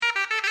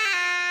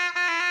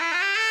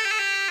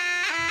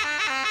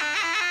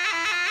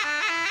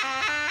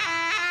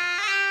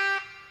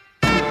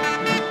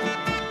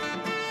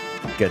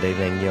Good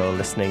evening, you're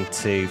listening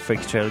to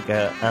Freaky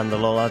Trigger and the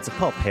Lollards of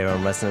Pop here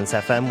on Resonance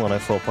FM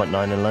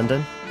 104.9 in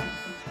London.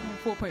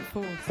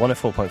 104.4.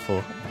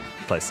 104.4,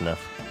 close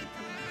enough.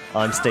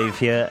 I'm Steve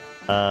here,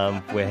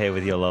 we're here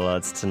with your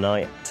Lollards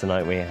tonight.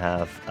 Tonight we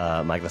have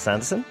Magnus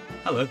Anderson.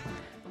 Hello.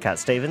 Cat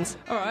Stevens.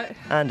 All right.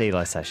 And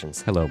Eli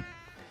Sessions. Hello.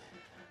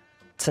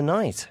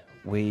 Tonight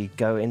we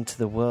go into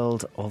the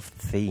world of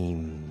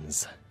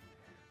themes.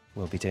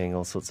 We'll be doing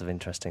all sorts of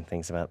interesting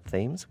things about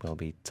themes. We'll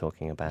be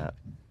talking about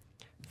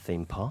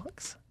theme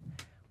parks.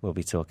 We'll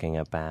be talking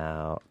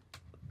about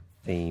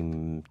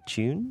theme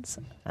tunes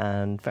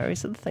and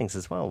various other things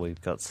as well.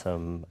 We've got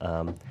some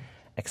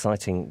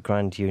exciting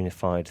grand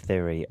unified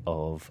theory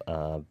of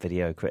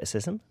video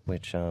criticism,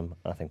 which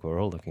I think we're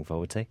all looking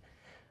forward to.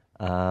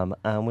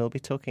 And we'll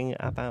be talking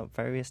about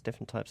various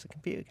different types of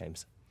computer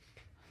games.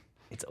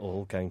 It's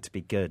all going to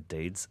be good,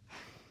 dudes.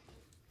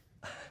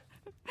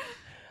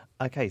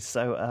 Okay,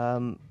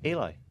 so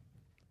Eli,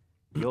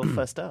 you're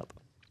first up.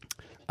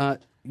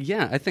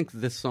 Yeah, I think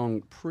this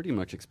song pretty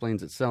much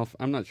explains itself.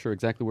 I'm not sure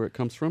exactly where it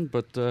comes from,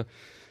 but the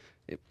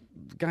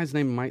guy's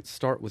name might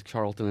start with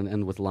Charlton and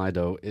end with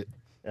Lido.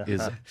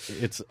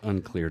 It's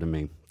unclear to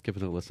me. Give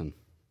it a listen.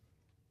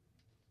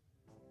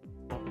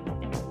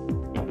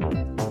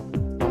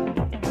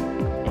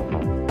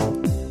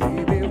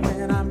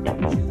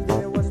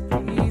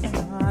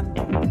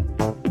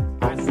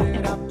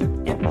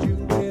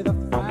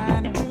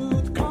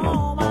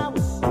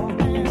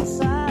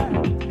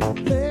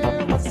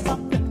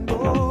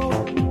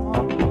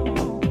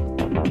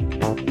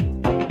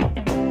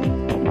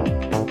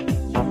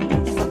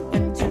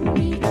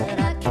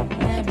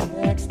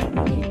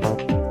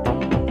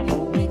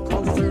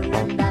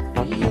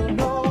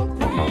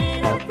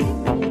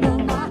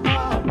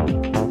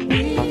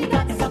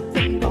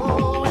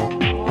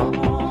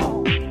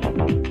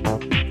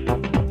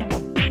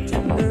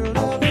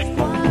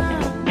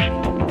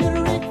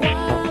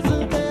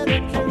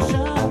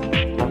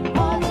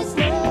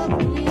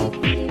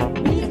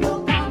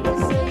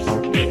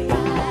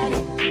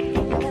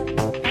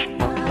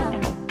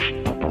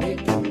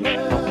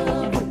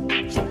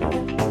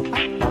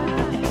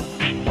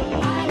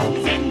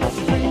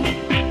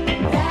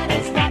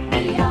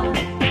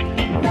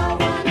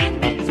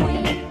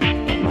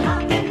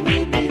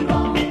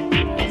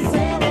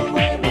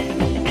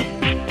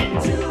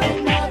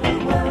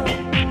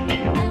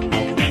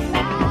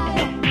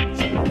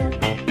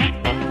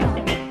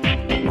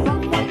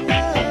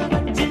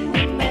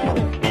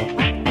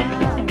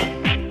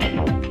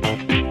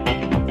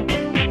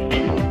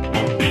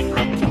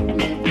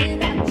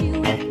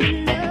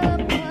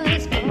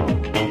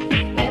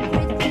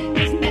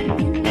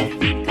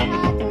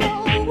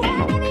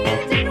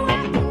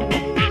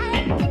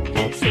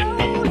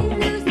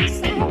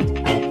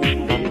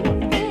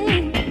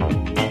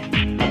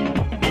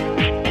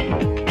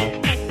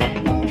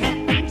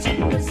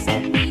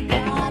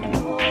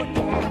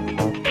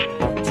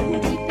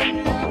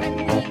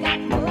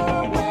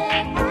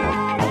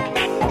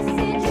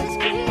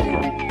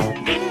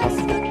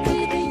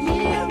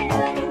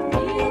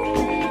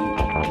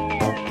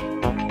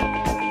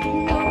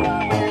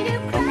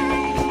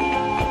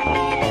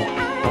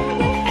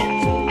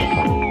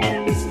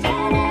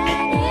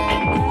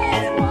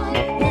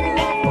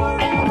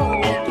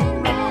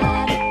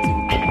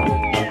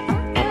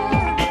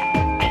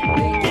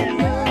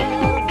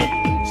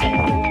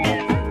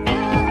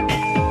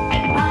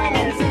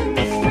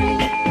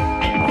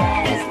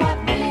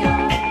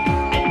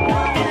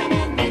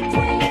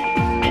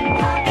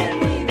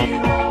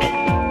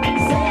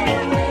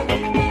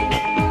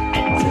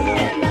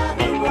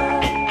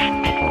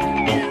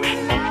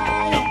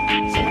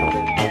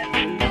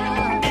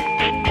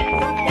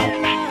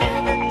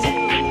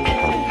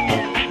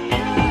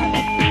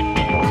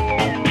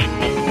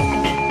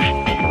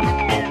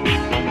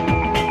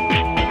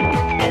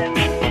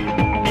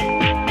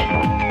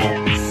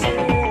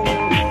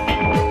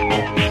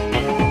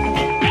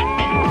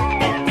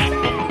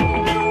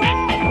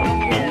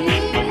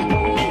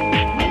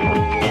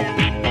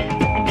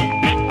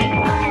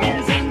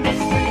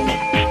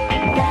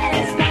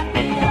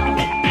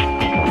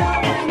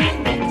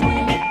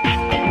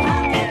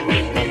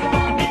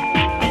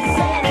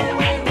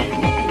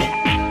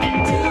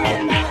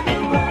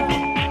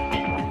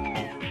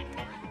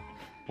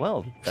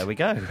 There we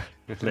go,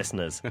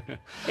 listeners.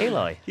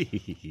 Eli,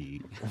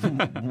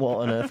 what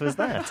on earth was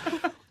that?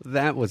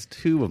 That was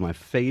two of my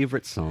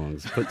favorite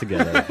songs put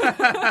together.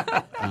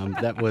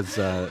 That was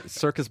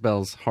Circus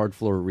Bells' Hard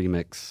Floor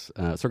remix.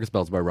 Circus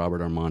Bells by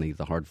Robert Armani,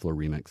 the Hard Floor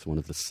remix, one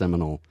of the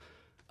seminal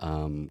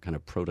kind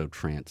of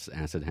proto-trance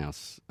acid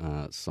house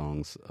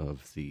songs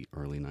of the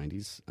early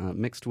 90s,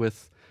 mixed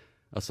with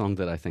a song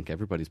that I think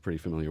everybody's pretty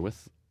familiar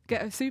with.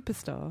 Get a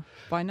Superstar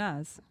by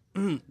Nas.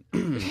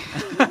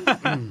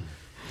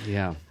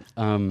 Yeah.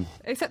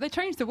 Except they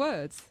changed the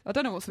words. I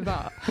don't know what's with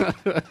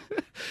that.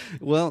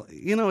 Well,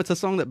 you know, it's a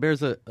song that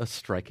bears a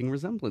striking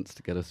resemblance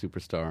to Get a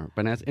Superstar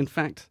by Nas. In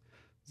fact,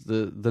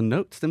 the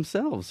notes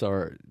themselves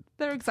are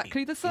They're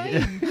exactly the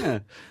same. yeah.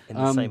 In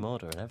the same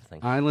order and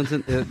everything. Islands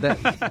in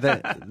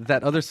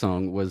that other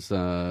song was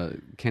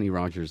Kenny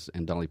Rogers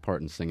and Dolly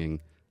Parton singing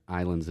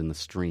 "Islands in the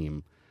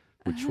Stream,"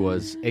 which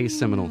was a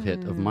seminal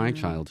hit of my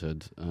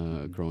childhood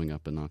growing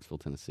up in Knoxville,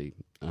 Tennessee.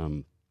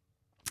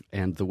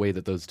 And the way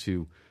that those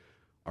two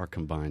are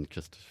combined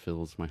just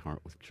fills my heart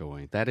with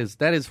joy. That is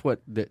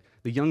what the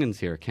youngins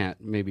here, Kat,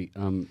 maybe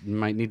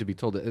might need to be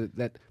told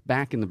that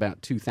back in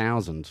about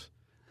 2000.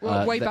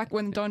 Well, way back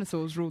when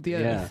dinosaurs ruled the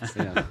earth.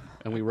 Yeah,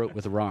 and we wrote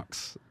with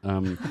rocks.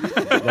 That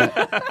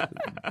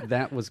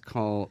was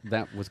called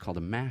a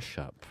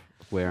mashup,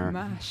 where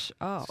Mash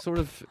up. sort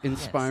of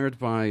inspired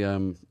by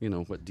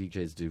what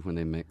DJs do when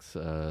they mix.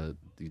 You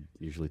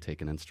usually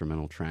take an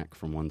instrumental track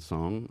from one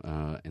song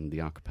and the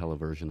a cappella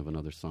version of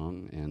another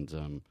song,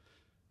 and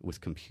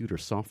with computer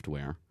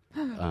software,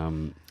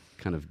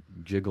 kind of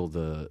jiggle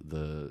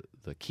the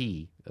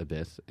key a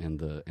bit and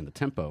the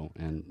tempo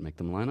and make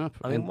them line up.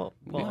 I mean, what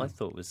I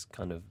thought was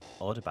kind of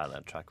odd about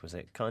that track was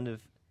it kind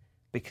of,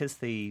 because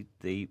the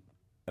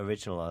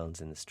original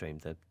Islands in the Stream,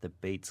 the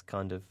beats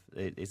kind of,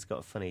 it's got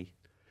a funny.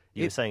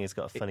 You were saying it's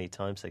got a funny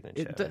time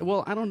signature.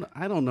 Well, I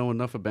don't know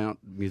enough about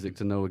music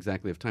to know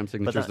exactly if time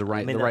signature is the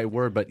right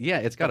word, but yeah,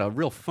 it's got a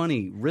real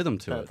funny rhythm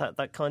to it.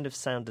 That kind of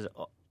sounded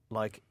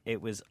like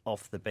it was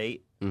off the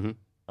beat. Mm-hmm.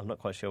 I'm not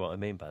quite sure what I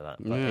mean by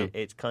that, but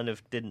it kind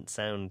of didn't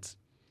sound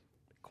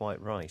quite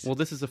right. Well,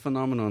 this is a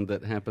phenomenon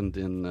that happened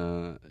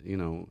in,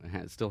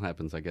 still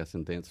happens, I guess,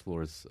 in dance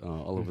floors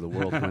all over the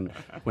world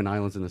when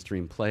Islands in the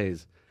Stream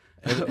plays.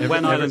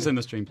 When Islands in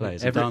the Stream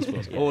plays, dance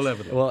floors all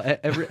over the world. Well,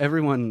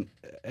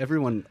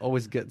 everyone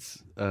always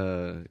gets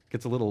a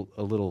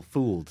little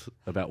fooled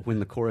about when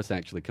the chorus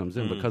actually comes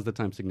in because the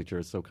time signature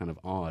is so kind of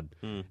odd.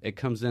 It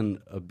comes in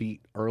a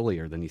beat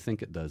earlier than you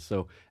think it does,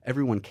 so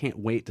everyone can't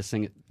wait to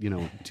sing it.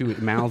 To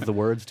mouth the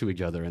words to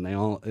each other, and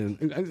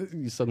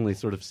you suddenly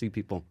sort of see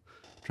people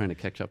trying to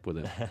catch up with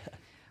it.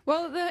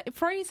 Well, the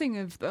phrasing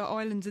of the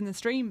Islands in the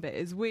Stream bit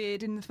is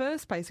weird in the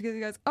first place because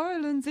it goes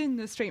Islands in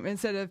the Stream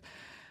instead of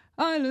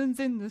Islands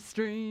in the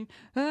Stream,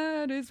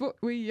 that is what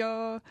we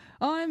are.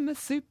 I'm a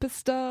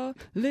superstar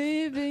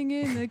living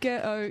in the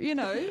ghetto,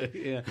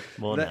 Yeah.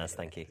 More Nas,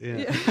 thank you.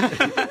 Yeah.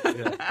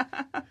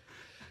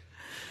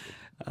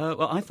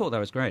 Well, I thought that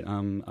was great.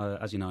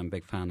 As you know, I'm a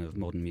big fan of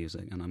modern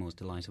music, and I'm always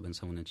delighted when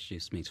someone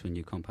introduces me to a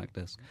new compact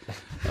disc.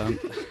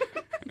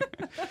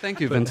 Thank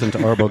you, Vincent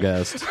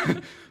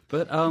Arbogast.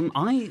 But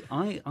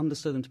I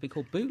understood them to be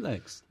called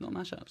bootlegs, not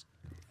mashups.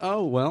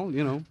 Oh, well,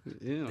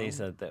 These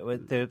are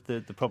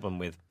the problem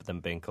with them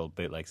being called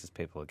bootlegs is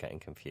people are getting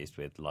confused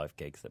with live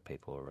gigs that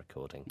people are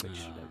recording,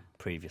 which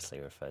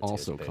previously referred to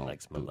also as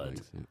bootlegs. called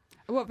bootlegs. Yeah.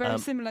 Well, very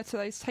similar to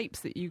those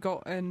tapes that you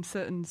got in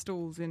certain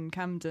stalls in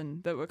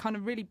Camden that were kind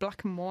of really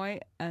black and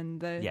white,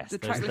 and the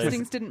track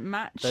listings didn't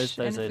match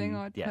anything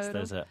I'd heard of.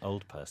 Those are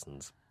old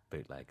person's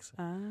bootlegs.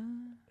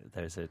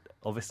 There's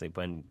obviously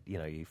when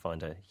you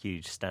find a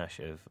huge stash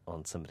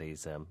on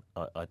somebody's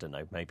I don't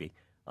know, maybe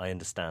I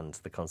understand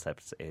the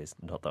concept is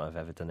not that I've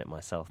ever done it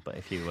myself, but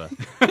if you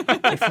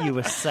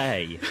were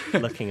say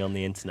looking on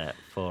the internet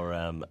for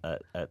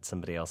at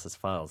somebody else's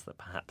files that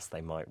perhaps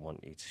they might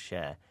want you to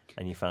share,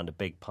 and you found a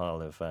big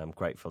pile of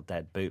Grateful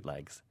Dead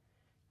bootlegs,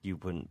 you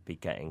wouldn't be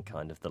getting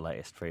kind of the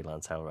latest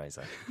Freelance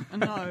Hellraiser.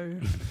 No.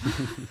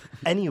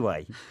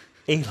 Anyway,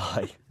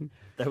 Eli,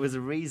 there was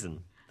a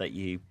reason that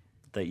you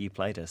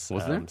played us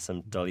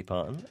some Dolly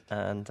Parton,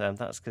 and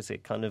that's because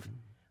it kind of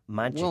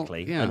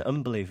magically and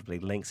unbelievably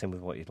links in with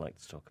what you'd like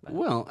to talk about.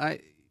 Well,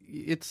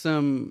 it's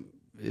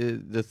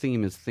the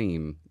theme is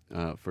theme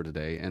for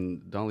today,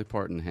 and Dolly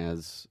Parton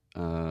has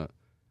a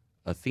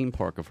theme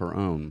park of her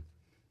own,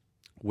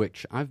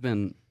 which I've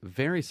been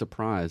very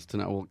surprised to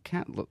know. Well,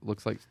 Kat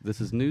looks like this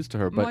is news to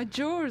her, but my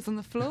jaw is on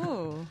the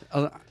floor.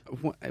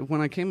 When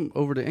I came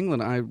over to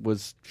England, I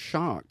was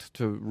shocked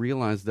to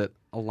realize that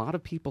a lot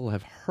of people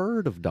have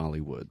heard of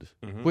Dollywood,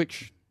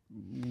 which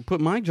put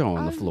my jaw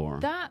on the floor.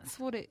 That's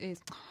what it is.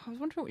 I was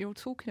wondering what you were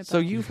talking about. So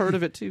you've heard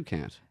of it too,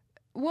 Kat?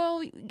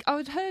 Well,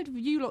 I'd heard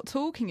you lot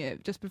talking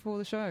it just before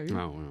the show. Oh,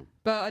 wow.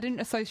 But I didn't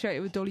associate it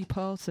with Dolly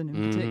Parton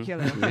in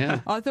particular.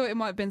 Yeah. I thought it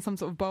might have been some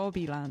sort of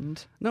Barbie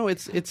land. No,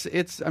 it's.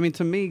 I mean,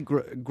 to me,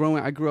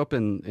 I grew up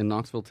in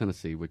Knoxville,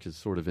 Tennessee, which is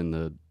sort of in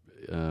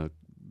the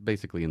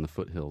basically in the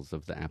foothills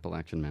of the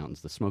Appalachian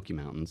Mountains, the Smoky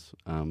Mountains.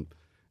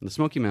 And the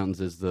Smoky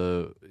Mountains is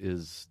the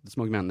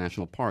Smoky Mountain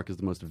National Park is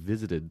the most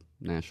visited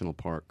national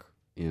park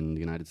in the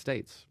United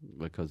States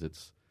because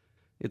it's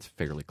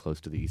fairly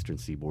close to the eastern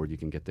seaboard. You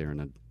can get there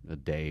in a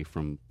day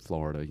from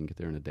Florida. You can get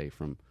there in a day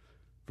from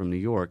New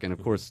York. And,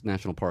 of course,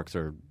 national parks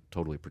are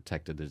totally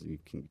protected. You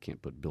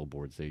can't put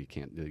billboards there. You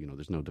can't,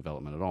 there's no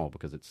development at all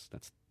because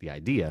that's the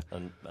idea.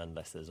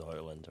 Unless there's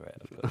oil under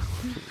it, of course.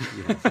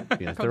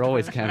 Yes, there are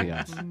always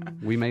caveats.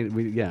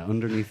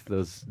 Underneath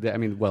those,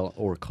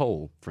 or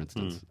coal, for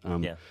instance.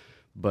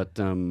 But,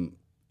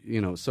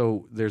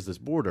 so there's this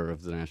border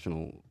of the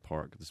national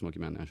park, the Smoky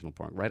Mountain National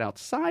Park. Right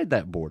outside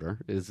that border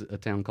is a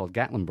town called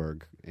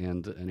Gatlinburg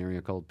and an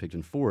area called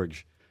Pigeon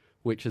Forge,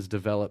 which has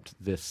developed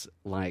this,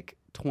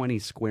 20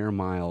 square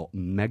mile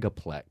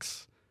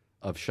megaplex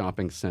of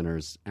shopping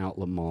centers,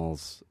 outlet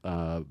malls,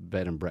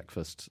 bed and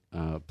breakfast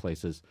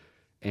places,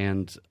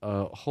 and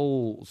a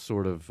whole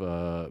sort of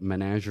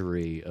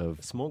menagerie of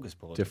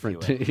Smorgasbord.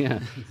 different, if you will.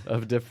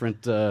 of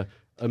different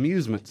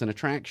amusements and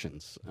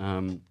attractions.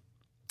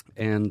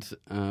 And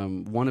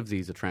one of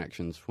these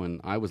attractions,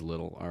 when I was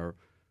little,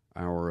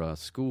 our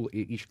school,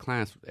 each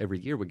class every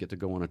year would get to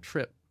go on a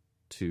trip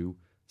to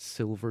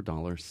Silver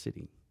Dollar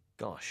City,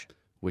 Gosh.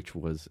 which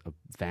was a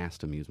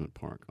vast amusement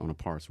park on a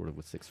par sort of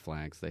with Six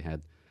Flags. They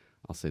had,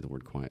 I'll say the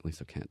word quietly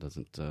so Kat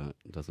doesn't.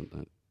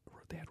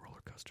 They had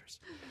roller coasters,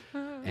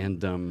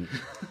 and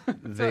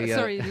they.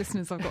 Sorry,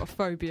 listeners, I've got a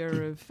phobia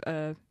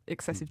of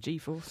excessive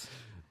G-force.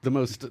 The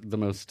most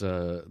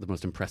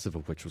impressive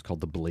of which was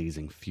called the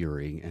Blazing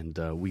Fury, and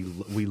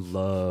we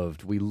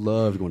loved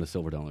going to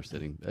Silver Dollar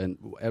City. And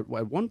at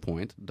one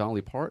point,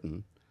 Dolly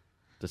Parton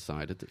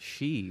decided that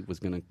she was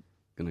going to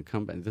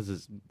come back. This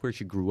is where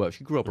she grew up.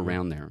 She grew up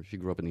around there. She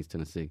grew up in East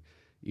Tennessee.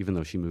 Even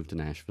though she moved to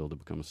Nashville to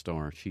become a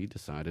star, she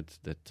decided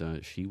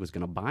that she was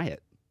going to buy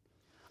it.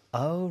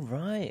 Oh,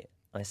 right.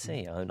 I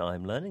see.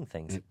 I'm learning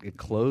things. It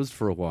closed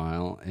for a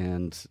while,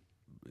 and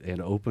it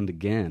opened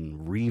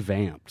again,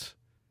 revamped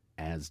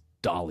as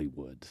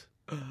Dollywood.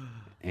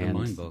 And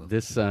mind-boggling.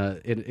 this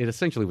it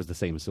essentially was the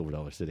same as Silver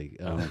Dollar City,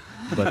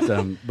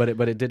 but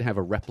it did have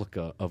a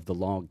replica of the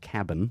log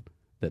cabin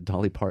that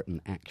Dolly Parton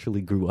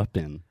actually grew up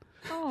in.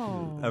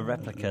 Oh. A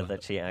replica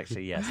that she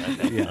actually, yes.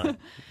 Okay. Yeah.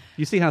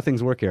 You see how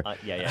things work here.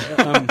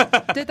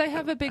 Yeah. Did they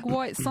have a big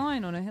white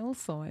sign on a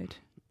hillside?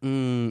 A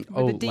D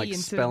like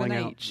instead of spelling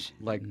an out, H.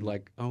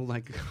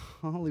 like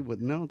Hollywood.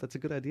 No, that's a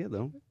good idea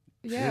though.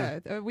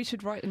 Yeah, we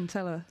should write and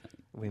tell her.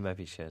 We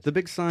maybe should. The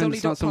big sign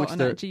is not so much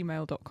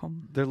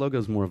dolly.parton@gmail.com. their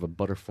logo's more of a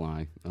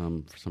butterfly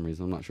for some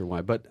reason. I'm not sure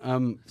why, but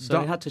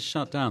So they had to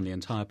shut down the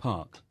entire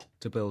park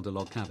to build a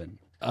log cabin.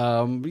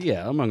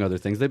 yeah, among other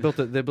things, they built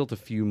a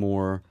few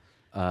more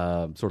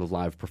sort of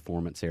live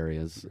performance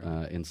areas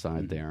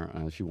inside there.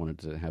 She wanted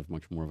to have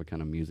much more of a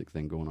kind of music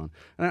thing going on.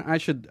 And I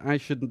should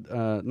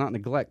not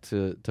neglect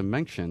to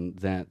mention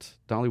that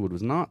Dollywood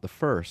was not the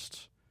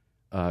first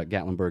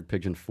Gatlinburg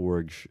Pigeon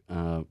Forge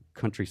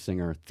country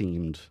singer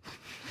themed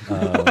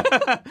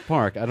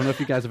park. I don't know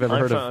if you guys have ever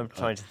heard of. I'm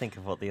trying to think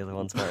of what the other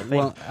ones might be.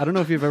 Well, I don't know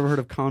if you've ever heard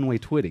of Conway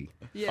Twitty.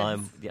 Yes.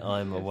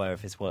 I'm aware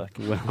of his work.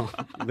 Well,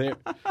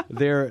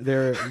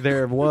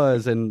 there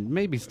was, and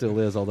maybe still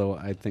is, although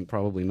I think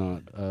probably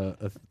not,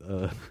 a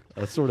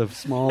sort of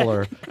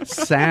smaller,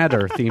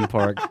 sadder theme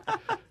park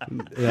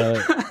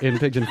in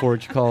Pigeon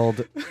Forge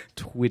called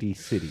Twitty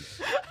City.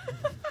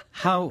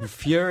 How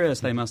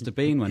furious they must have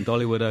been when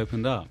Dollywood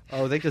opened up.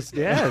 Oh, they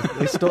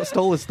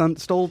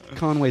stole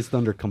Conway's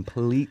thunder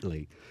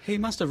completely. He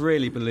must have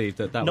really believed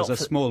that Not was a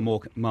for-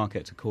 small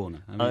market to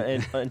corner. I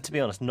mean, And to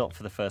be honest, not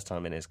for the first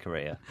time in his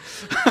career.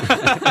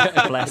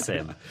 Bless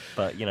him.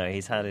 But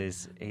he's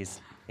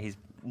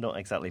not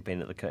exactly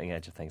been at the cutting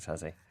edge of things,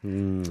 has he?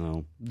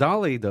 No,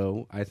 Dolly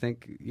though, I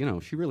think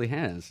she really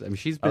has. I mean,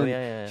 she's been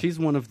yeah. she's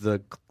one of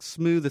the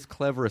smoothest,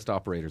 cleverest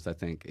operators I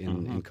think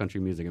in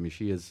country music. I mean,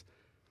 she is.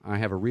 I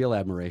have a real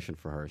admiration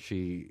for her.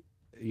 She,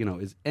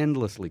 is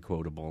endlessly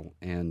quotable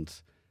and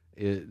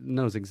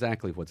knows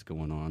exactly what's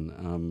going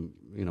on.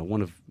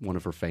 One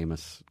of her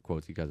famous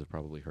quotes you guys have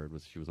probably heard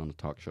was she was on a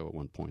talk show at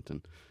one point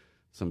and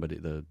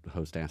the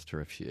host asked her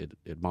if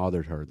it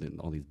bothered her that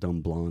all these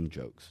dumb blonde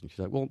jokes, and she's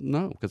like, "Well,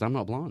 no, because I'm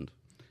not blonde."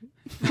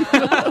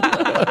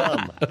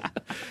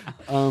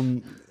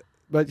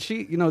 But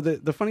she,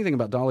 the funny thing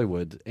about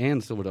Dollywood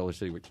and Silver Dollar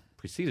City, which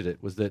preceded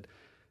it, was that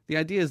the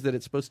idea is that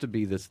it's supposed to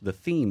be the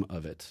theme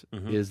of it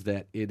is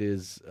that it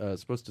is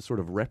supposed to sort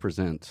of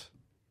represent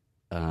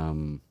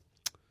kind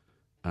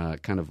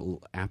of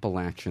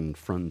Appalachian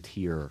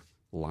frontier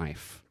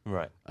life.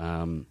 Right.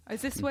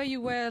 Is this where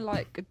you wear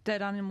like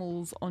dead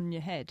animals on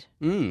your head?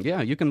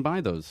 Yeah, you can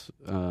buy those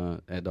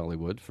at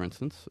Dollywood, for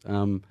instance.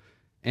 And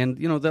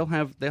they'll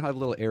have a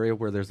little area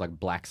where there's like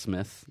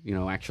blacksmith,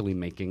 actually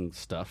making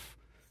stuff.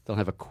 They'll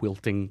have a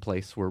quilting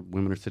place where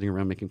women are sitting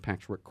around making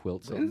patchwork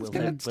quilts.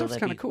 Stuff's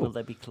kind of cool. Will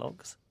there be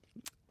clogs?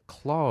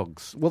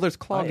 Clogs. Well, there's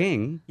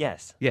clogging.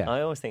 Yes. Yeah.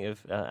 I always think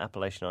of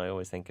Appalachian. I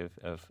always think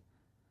of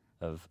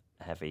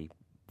heavy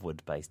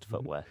wood-based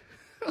footwear.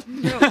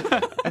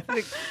 I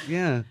think,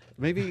 yeah,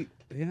 maybe,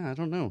 yeah, I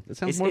don't know. It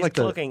sounds more like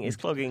clogging. Is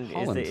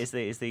Holland.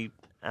 the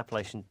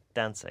Appalachian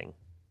dancing?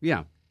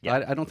 Yeah.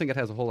 Yeah. I don't think it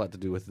has a whole lot to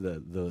do with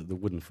the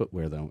wooden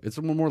footwear, though. It's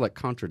more like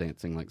contra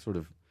dancing, like sort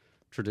of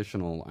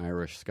traditional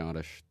Irish,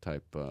 Scottish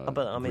type. But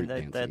I mean,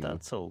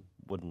 that's all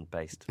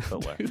wooden-based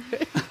footwear.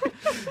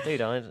 Dude,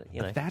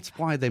 That's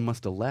why they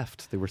must have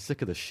left. They were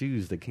sick of the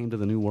shoes. They came to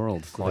the New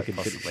World. Quite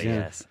possibly, yeah.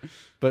 yes.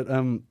 But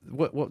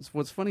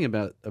what's funny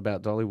about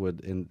Dollywood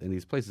in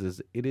these places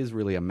is it is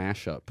really a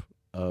mashup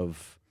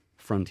of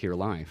frontier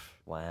life.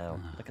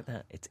 Wow, look at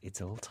that!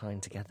 It's all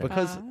tying together.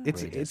 Because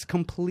it's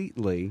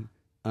completely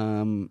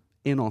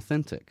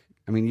inauthentic.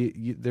 I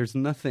mean, there's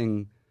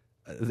nothing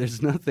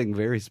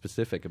very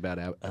specific about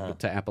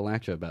to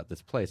Appalachia about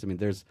this place. I mean,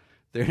 there's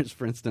there's,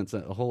 for instance,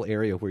 a whole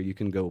area where you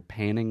can go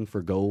panning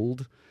for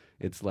gold.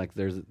 It's like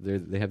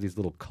they have these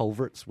little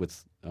culverts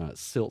with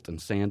silt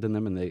and sand in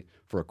them, and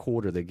for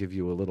 $0.25 they give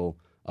you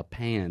a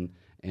pan,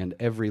 and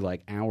every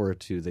like hour or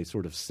two they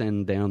sort of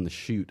send down the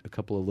chute a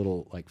couple of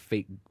little like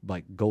fake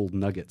like gold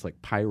nuggets, like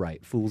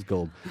pyrite, fool's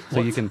gold. So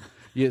you can.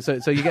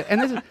 So you get,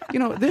 and this is,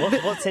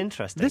 what's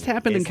interesting. This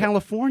happened in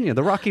California,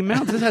 the Rocky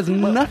Mountains. This has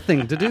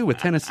nothing to do with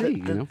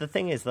Tennessee. The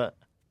thing is that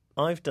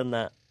I've done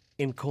that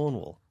in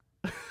Cornwall.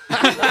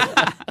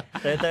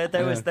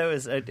 There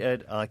was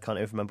I can't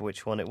even remember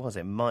which one it was.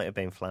 It might have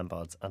been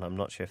Flambards, and I'm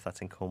not sure if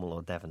that's in Cornwall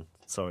or Devon.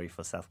 Sorry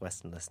for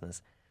southwestern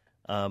listeners.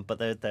 But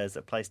there's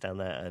a place down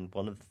there, and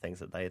one of the things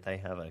that they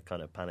have a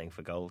kind of panning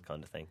for gold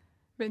kind of thing.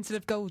 But instead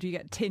of gold, you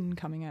get tin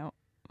coming out.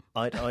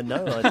 I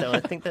know.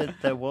 I think that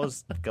there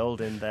was gold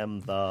in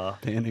them.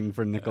 Panning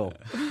for nickel.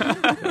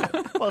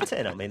 Well,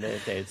 tin. I mean,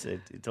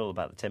 it's all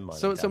about the tin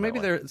mining. So maybe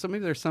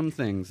there's some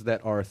things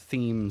that are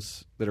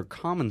themes that are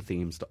common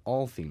themes to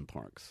all theme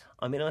parks.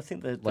 I mean, I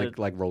think that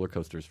like roller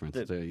coasters, for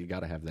instance, you got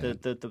to have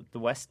that. The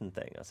Western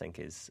thing, I think,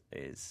 is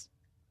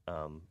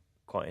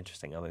quite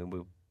interesting. I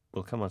mean,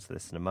 we'll come on to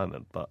this in a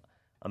moment, but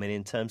I mean,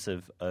 in terms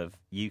of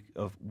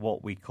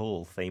what we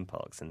call theme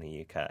parks in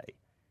the UK,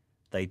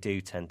 they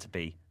do tend to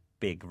be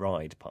big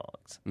ride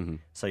parks. Mm-hmm.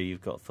 So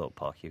you've got Thorpe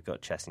Park, you've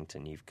got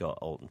Chessington, you've got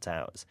Alton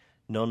Towers.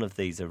 None of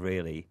these are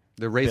really...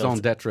 The raison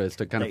d'etre is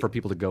to kind of for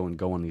people to go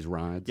on these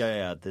rides.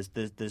 Yeah.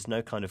 There's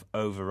no kind of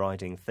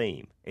overriding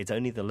theme. It's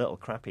only the little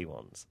crappy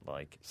ones,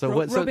 like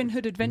Robin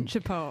Hood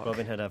Adventure Park.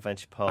 Robin Hood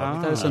Adventure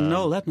Park. There was a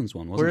Noel Edmonds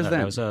one, wasn't there?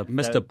 There was a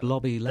Mr.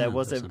 Blobby Land. There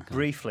was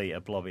briefly a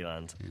Blobby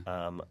Land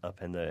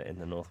up in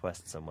the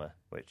northwest somewhere,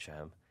 which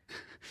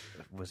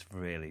was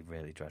really,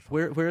 really dreadful.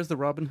 Where is the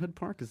Robin Hood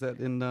Park? Is that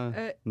in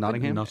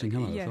Nottingham?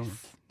 Nottingham, I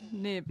yes,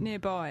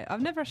 nearby.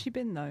 I've never actually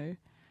been though.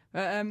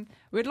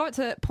 We'd like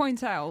to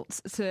point out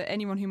to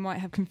anyone who might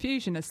have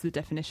confusion as to the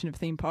definition of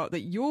theme park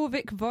that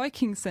Jorvik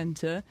Viking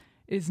Centre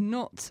is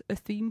not a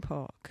theme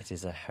park. It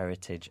is a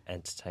heritage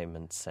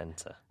entertainment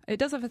centre. It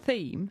does have a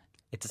theme.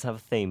 It does have a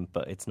theme,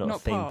 but it's not a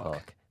theme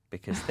park.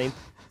 Because theme...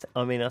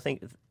 I mean, I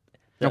think...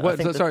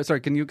 Sorry,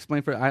 can you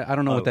explain for... I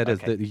don't know what that is.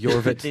 The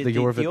Jorvik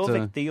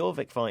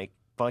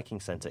Viking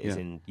Centre is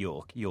in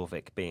York,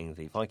 Jorvik being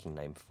the Viking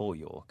name for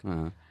York,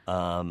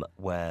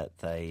 where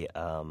they...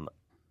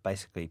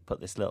 basically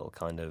put this little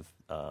kind of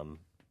ride.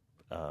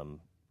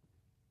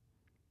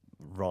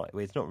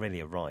 Well, it's not really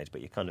a ride,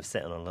 but you kind of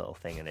sit on a little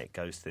thing and it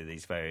goes through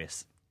these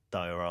various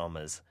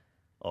dioramas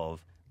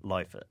of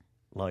life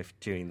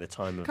during the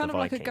time of kind the Vikings. Kind of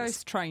like a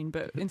ghost train,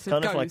 but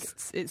instead of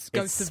ghosts, it's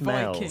ghosts of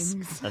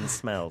Vikings. And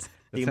smells.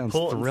 The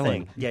important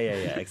thing. Yeah,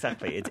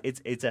 exactly.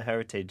 It's a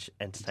heritage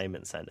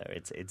entertainment centre.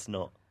 It's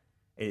not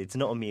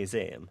a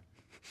museum.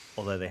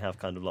 Although they have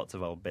kind of lots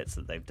of old bits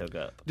that they've dug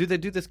up. Do they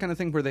do this kind of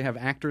thing where they have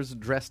actors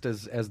dressed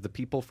as the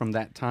people from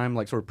that time,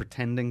 like sort of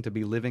pretending to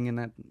be living in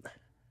that?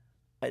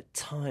 At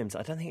times,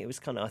 I don't think it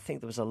was I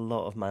think there was a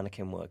lot of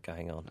mannequin work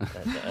going on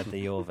at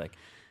the Jorvik.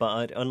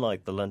 But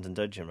unlike the London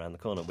Dungeon around the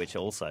corner, which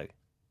also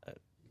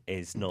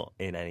is not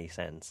in any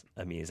sense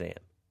a museum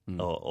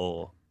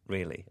or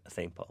really a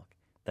theme park,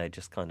 they're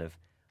just kind of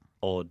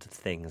odd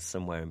things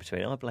somewhere in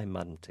between. I blame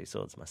Madame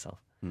Tussauds myself.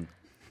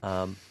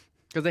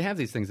 Because they have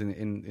these things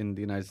in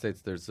the United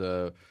States. There's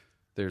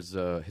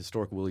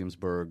historic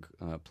Williamsburg,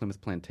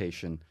 Plymouth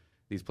Plantation,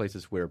 these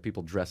places where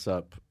people dress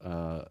up.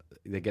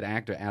 They get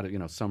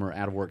summer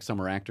out of work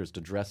summer actors to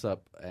dress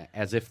up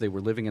as if they were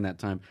living in that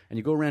time. And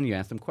you go around and you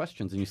ask them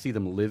questions, and you see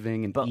them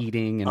living and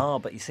eating.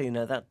 But you see,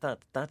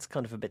 that's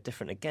kind of a bit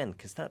different again,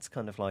 because that's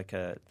kind of like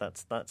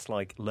that's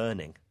like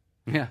learning.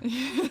 Yeah.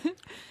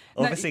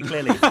 Obviously,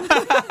 clearly,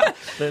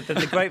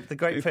 the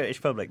great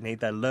British public need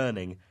their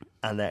learning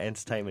and their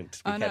entertainment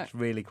to be kept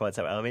really quite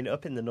separate. I mean,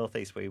 up in the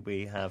northeast,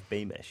 we have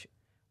Beamish,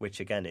 which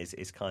again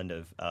is kind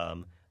of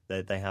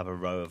they have a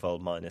row of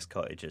old miners'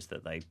 cottages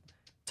that they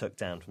took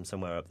down from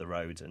somewhere up the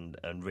road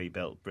and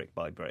rebuilt brick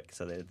by brick.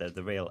 So they're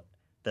the real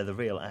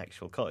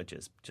actual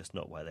cottages, just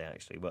not where they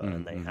actually were. Mm-hmm.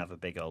 And they have a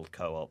big old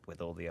co-op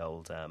with all the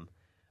old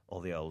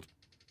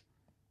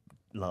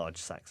large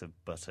sacks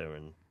of butter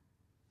and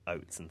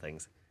oats and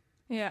things.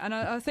 Yeah, and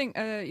I think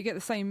you get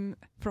the same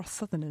for us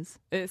Southerners.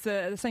 It's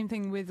the same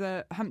thing with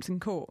Hampton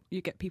Court.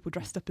 You get people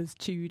dressed up as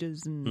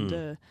Tudors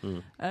and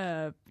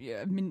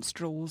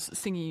minstrels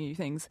singing you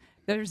things.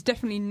 There's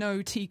definitely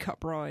no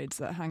teacup rides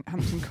at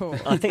Hampton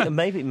Court. I think that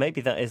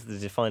maybe that is the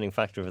defining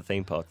factor of a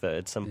theme park, that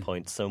at some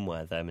point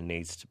somewhere there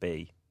needs to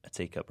be a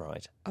teacup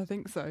ride. I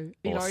think so.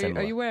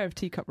 Are you aware of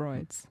teacup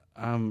rides?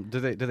 Do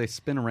they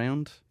spin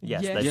around?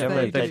 Yes,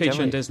 they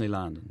feature in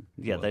Disneyland.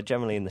 Yeah, they're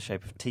generally in the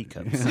shape of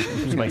teacups,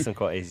 which makes them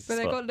quite easy to But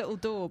they've spot. got a little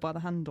door by the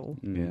handle.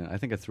 Yeah, I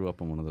think I threw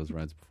up on one of those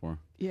rides before.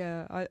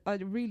 Yeah, I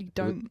really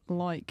don't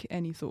like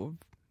any sort of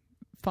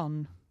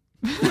fun.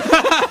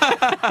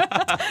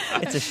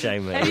 It's a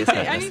shame, really, isn't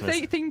it?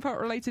 Any theme park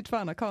related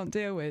fun I can't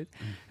deal with.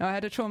 I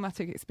had a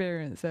traumatic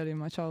experience early in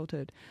my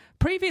childhood.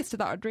 Previous to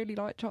that, I'd really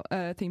liked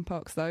theme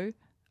parks though,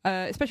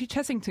 especially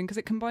Chessington, because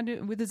it combined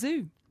it with a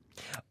zoo.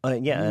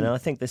 And I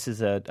think this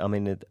is a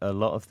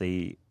lot of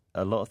the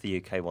a lot of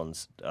the UK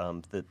ones,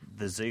 the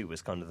zoo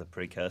was kind of the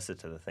precursor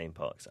to the theme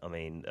parks. I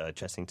mean,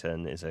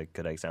 Chessington is a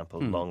good example,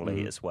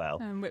 Longley as well.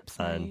 And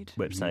Whipsnade. And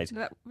Whipsnade.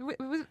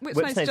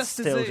 Whipsnade's just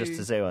a still zoo. just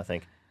a zoo, I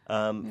think.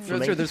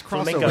 There's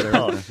Flamingo crossover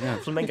Park. there. Yeah.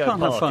 Flamingo You can't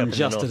Park have fun up in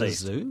just the at a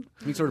northeast. zoo.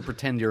 You can sort of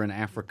pretend you're in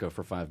Africa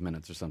for 5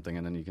 minutes or something,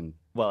 and then you can...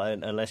 Well,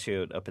 unless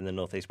you're up in the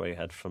northeast where you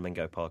had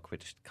Flamingo Park,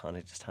 which kind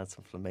of just had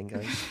some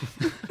flamingos.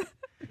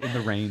 in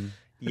the rain.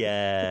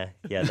 Yeah,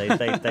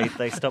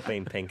 they stopped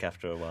being pink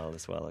after a while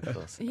as well, of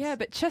course. Yeah,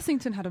 but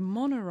Chessington had a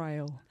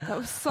monorail. That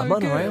was so A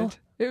monorail? good.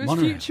 It was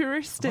Monorail.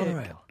 futuristic.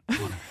 Monorail.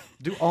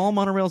 Do all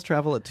monorails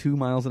travel at 2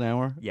 miles an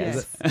hour?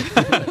 Yes.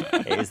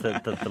 It is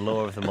the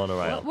law of the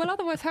monorail. Well,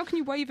 otherwise, how can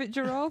you wave at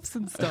giraffes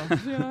and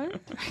stuff? You know.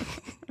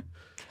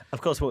 Of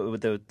course,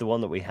 the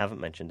one that we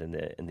haven't mentioned in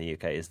the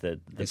UK is the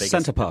It's biggest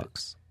Centre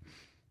Parks.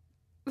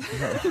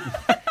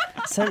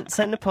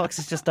 Centre Parks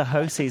is just a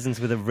Ho Seasons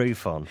with a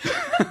roof on.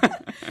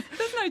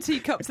 There's no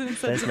teacups in There's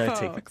Centre no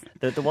Parks.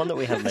 The one that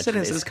we haven't Yes, it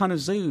mentioned is. It's is kind of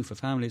zoo for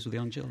families with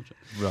young children.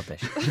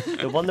 rubbish.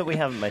 The one that we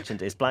haven't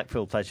mentioned is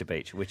Blackpool Pleasure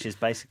Beach, which is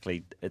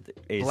basically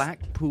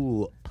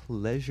Blackpool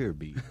Pleasure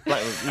Beach.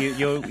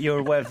 You're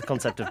aware of the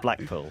concept of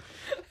Blackpool.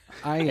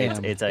 I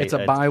am. It's It's a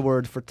a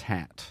byword for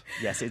tat.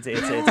 Yes, it's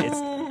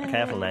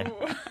careful now.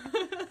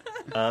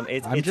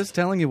 I'm just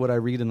telling you what I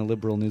read in the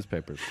liberal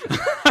newspapers.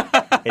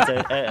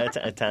 It's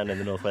a town in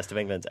the northwest of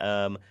England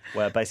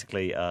where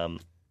basically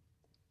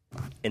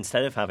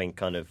instead of having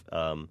kind of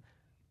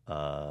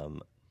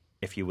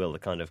if you will, the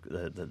kind of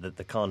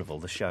the carnival,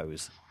 the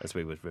shows, as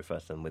we would refer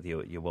to them, with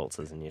your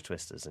waltzers and your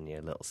twisters and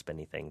your little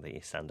spinny thing that you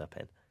stand up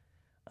in,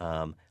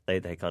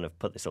 they kind of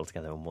put this all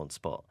together in one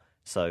spot.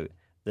 So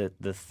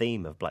the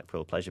theme of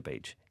Blackpool Pleasure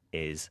Beach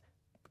is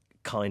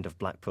kind of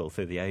Blackpool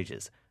through the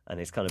ages, and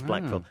it's kind of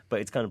Blackpool,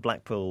 but it's kind of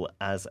Blackpool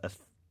as a.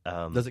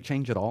 Does it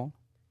change at all?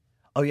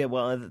 Oh yeah,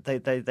 well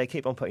they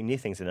keep on putting new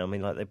things in. I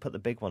mean, like they put the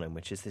big one in,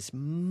 which is this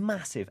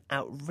massive,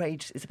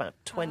 outrageous. It's about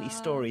 20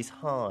 stories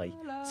high.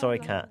 Sorry,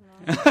 Kat.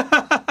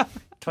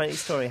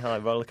 20-story high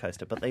roller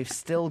coaster, but they've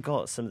still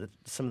got some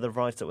of the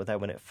rides that were there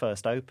when it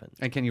first opened.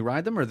 And can you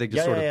ride them, or are they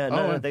just sort of?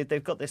 No,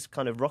 they've got this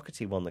kind of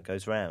rockety one that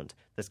goes round.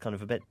 That's kind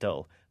of a bit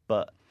dull,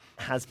 but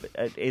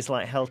is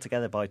like held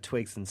together by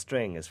twigs and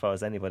string as far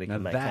as anybody Now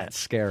can make that's out.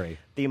 scary.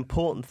 The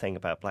important thing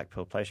about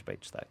Blackpool Pleasure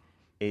Beach, though,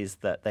 is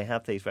that they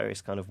have these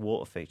various kind of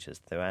water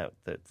features throughout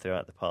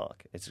the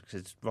park. It's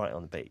right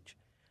on the beach,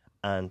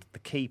 and the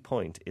key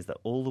point is that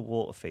all the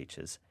water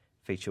features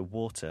feature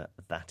water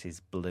that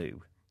is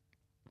blue,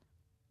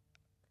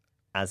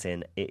 as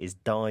in it is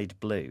dyed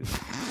blue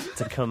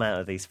to come out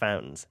of these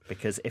fountains.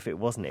 Because if it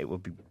wasn't, it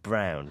would be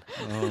brown.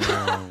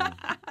 Oh.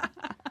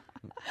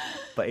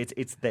 But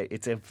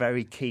it's a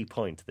very key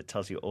point that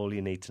tells you all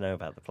you need to know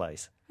about the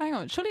place. Hang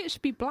on, surely it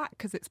should be black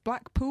because it's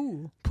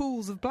Blackpool,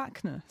 pools of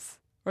blackness.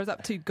 Or is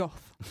that too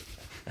goth?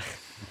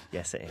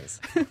 Yes, it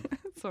is.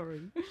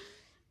 Sorry.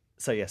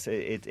 So yes,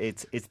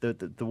 it's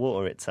the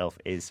water itself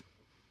is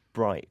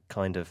bright,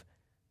 kind of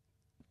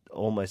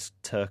almost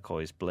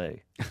turquoise blue,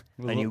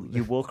 and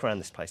you walk around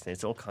this place and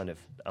it's all kind of.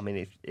 I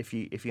mean, if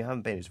you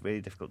haven't been, it's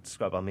really difficult to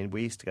describe. I mean,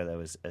 we used to go there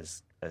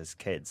as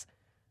kids,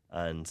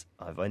 and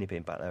I've only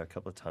been back there a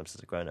couple of times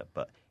as a grown up,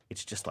 but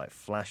it's just like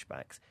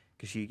flashbacks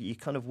because you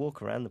kind of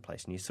walk around the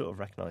place and you sort of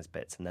recognise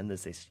bits, and then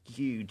there's this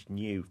huge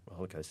new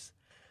roller coaster.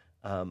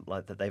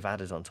 Like that they've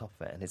added on top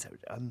of it, and it's an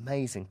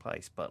amazing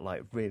place, but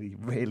like really,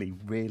 really,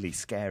 really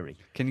scary.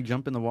 Can you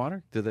jump in the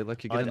water? Do they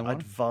let you get in the I'd water?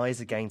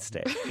 advise against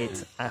it.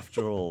 It,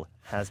 after all,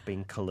 has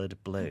been coloured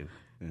blue.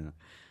 Yeah.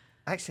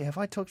 Actually, have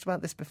I talked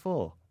about this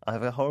before? I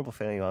have a horrible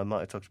feeling I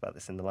might have talked about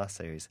this in the last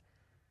series.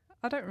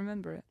 I don't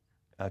remember it.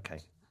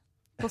 Okay.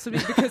 Possibly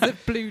because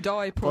of blue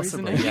dye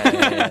poisoning.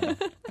 Possibly,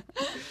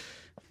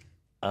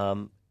 yeah.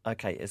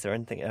 Okay, is there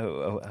anything...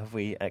 have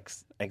we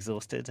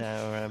exhausted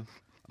our...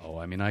 Oh,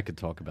 I mean, I could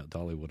talk about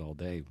Dollywood all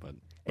day, but...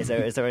 Is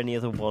there any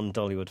other one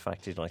Dollywood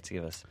fact you'd like to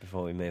give us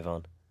before we move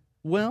on?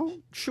 Well,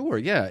 sure,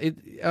 yeah.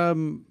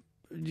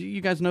 Do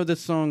you guys know this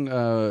song,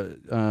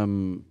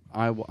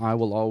 I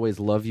Will Always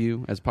Love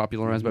You, as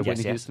popularized by Yes,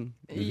 Whitney yes. Houston?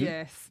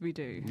 Yes, we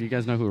do. Do you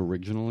guys know who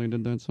originally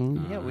did that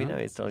song? Yeah, we know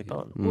it's Dolly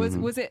Parton.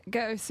 Was it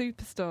Ghetto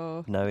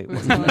Superstar? No, it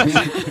Was wasn't. Naz?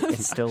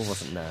 It still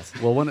wasn't Naz.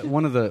 Well,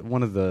 one of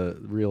the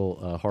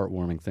real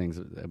heartwarming things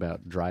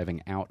about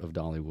driving out of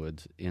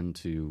Dollywood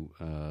into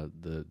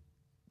the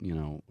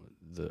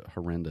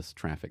horrendous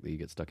traffic that you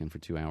get stuck in for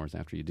 2 hours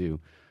after you do,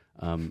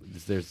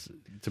 there's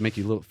to make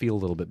you feel a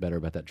little bit better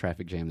about that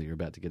traffic jam that you're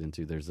about to get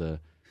into. There's a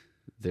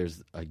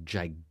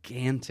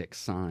gigantic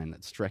sign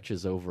that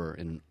stretches over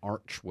in an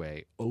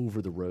archway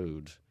over the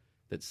road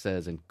that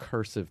says in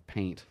cursive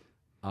paint,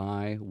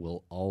 "I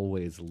will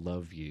always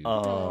love you."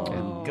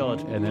 Oh,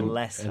 God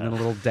bless her. And then a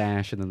little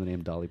dash, and then the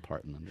name Dolly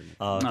Parton underneath.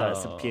 Oh,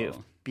 that's a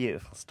beautiful,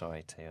 beautiful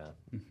story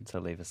to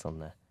leave us on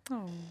there.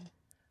 Oh.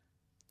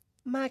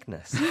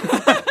 Magnus.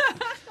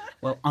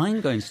 Well,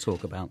 I'm going to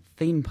talk about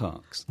theme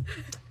parks.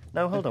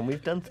 No, hold on.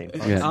 We've done theme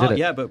parks. Yeah, did it.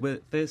 Yeah, but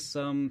with this,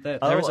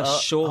 there is a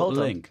short hold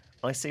on. link.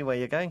 I see where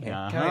you're going here.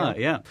 Carry Uh-huh, on.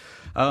 yeah.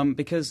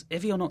 Because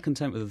if you're not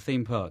content with the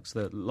theme parks,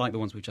 like the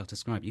ones we've just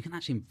described, you can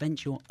actually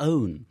invent your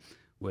own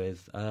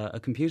with a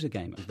computer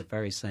game of the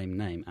very same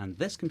name. And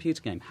this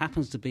computer game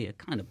happens to be a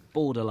kind of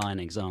borderline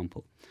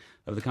example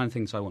of the kind of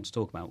things I want to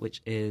talk about,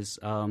 which is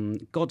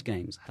God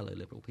games. Hello,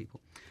 liberal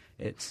people.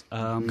 It's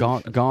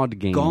God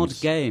games. God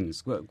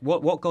games.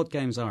 What God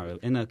games are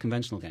in a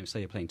conventional game?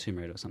 Say you're playing Tomb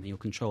Raider or something. You'll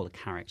control a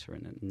character,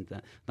 and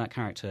that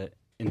character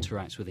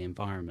interacts with the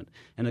environment.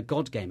 In a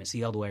God game, it's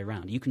the other way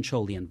around. You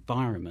control the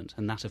environment,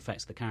 and that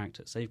affects the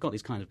character. So you've got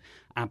these kind of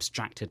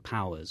abstracted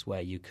powers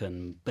where you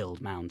can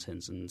build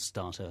mountains and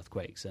start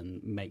earthquakes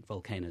and make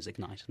volcanoes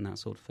ignite and that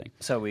sort of thing.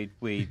 So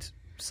we'd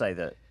say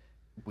that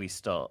we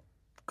start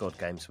God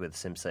games with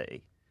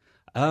SimCity.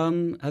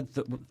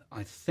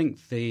 I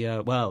think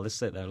this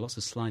is it. There are lots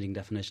of sliding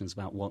definitions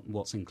about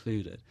what's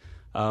included.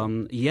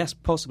 Yes,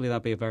 possibly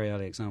that'd be a very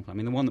early example. I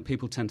mean, the one that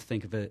people tend to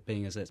think of it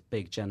being as its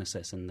big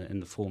genesis in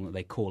the form that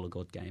they call a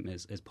God game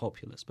is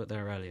Populous, but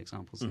there are early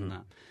examples in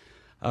that.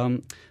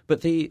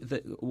 But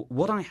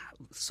what I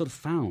sort of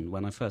found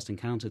when I first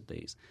encountered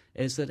these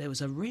is that it was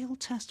a real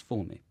test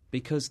for me,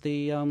 because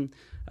the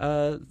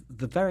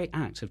very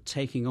act of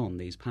taking on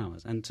these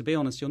powers, and to be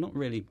honest, you're not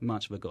really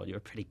much of a god. You're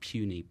a pretty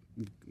puny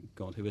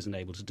god who isn't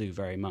able to do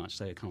very much.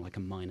 So you're kind of like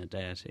a minor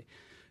deity.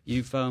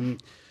 You've got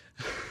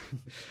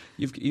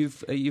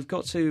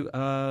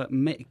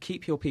to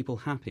keep your people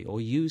happy or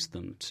use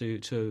them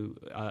to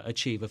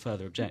achieve a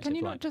further objective. Can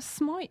you not just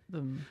smite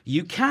them?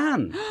 You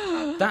can.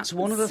 That's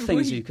one of the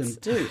things you can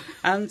do.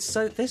 And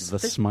so The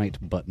smite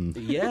button.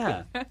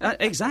 yeah,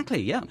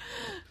 exactly. Yeah.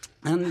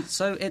 And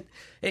so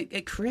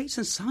it creates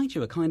inside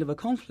you a kind of a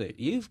conflict.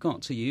 You've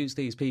got to use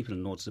these people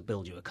in order to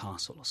build you a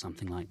castle or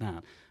something like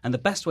that. And the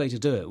best way to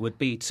do it would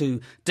be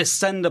to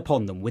descend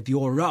upon them with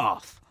your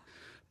wrath.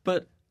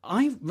 But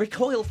I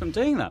recoil from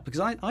doing that because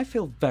I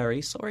feel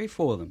very sorry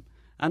for them.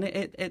 And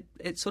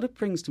it sort of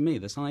brings to me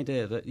this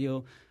idea that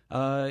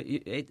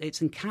it's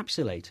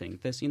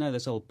encapsulating this,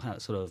 this old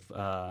sort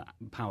of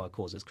power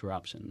causes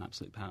corruption.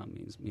 Absolute power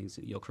means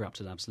that you're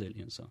corrupted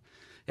absolutely and so on.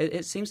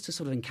 It seems to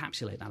sort of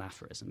encapsulate that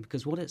aphorism,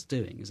 because what it's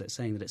doing is it's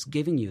saying that it's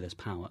giving you this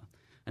power,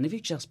 and if you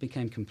just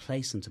became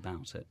complacent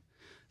about it,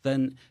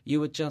 then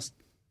you would just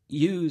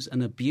use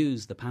and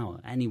abuse the power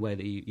any way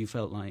that you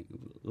felt like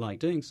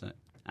doing so.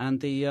 And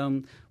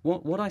the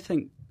what I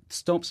think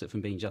stops it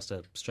from being just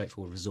a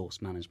straightforward resource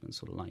management,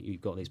 sort of like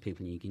you've got these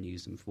people and you can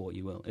use them for what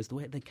you will, is the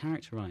way they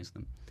characterise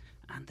them.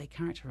 And they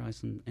characterise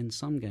them in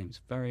some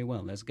games very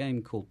well. There's a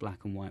game called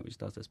Black and White which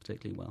does this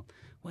particularly well,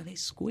 where they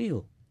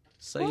squeal.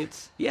 So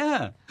What?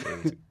 yeah.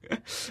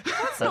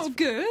 That's not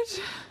good.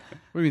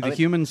 What do you mean, the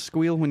humans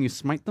squeal when you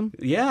smite them?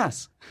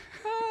 Yes.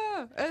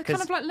 Kind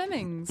of like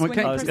lemmings. Okay. When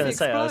you I was press going to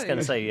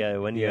the say, yeah,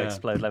 when you Yeah.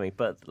 explode lemming,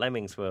 but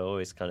lemmings were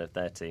always kind of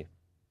there to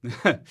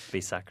be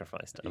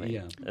sacrificed. I mean,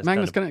 Yeah. that's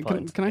Magnus, kind of can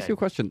point I of ask you a game.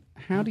 question?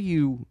 How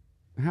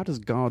does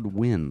God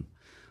win?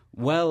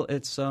 Well,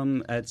 it's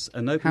an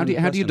open. How do you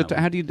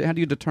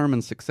question,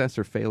 determine success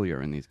or failure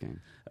in these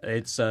games?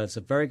 It's a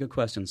very good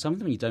question. Some of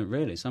them you don't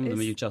really. Some of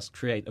them Is- you just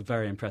create a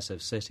very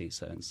impressive city.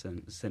 So in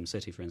Sim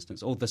City, for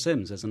instance, or The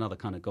Sims is another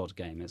kind of god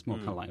game. It's more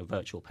kind of like a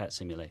virtual pet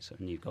simulator,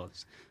 and you've got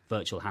this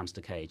virtual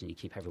hamster cage, and you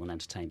keep everyone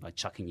entertained by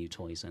chucking new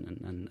toys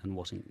in and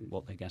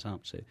what they get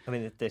up to. I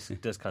mean, this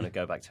does kind of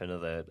go back to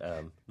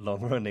another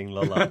long-running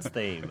Lollards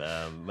theme,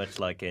 much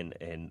like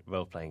in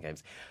role-playing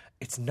games.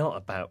 It's not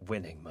about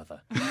winning,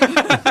 Mother.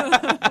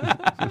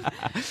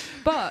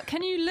 But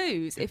can you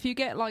lose if you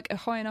get like a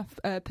high enough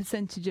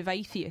percentage of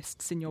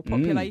atheists in your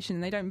population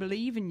and they don't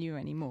believe in you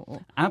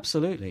anymore?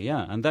 Absolutely,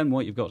 yeah. And then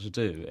what you've got to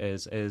do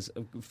is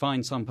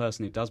find some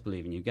person who does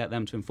believe in you, get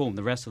them to inform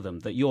the rest of them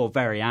that you're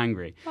very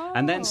angry,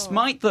 and then Oh.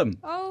 smite them.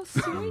 Oh,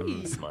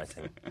 sweet.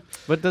 Smiting.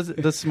 But does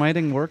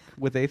smiting work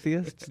with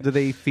atheists? Do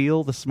they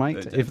feel the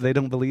smite if they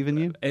don't believe in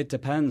you? It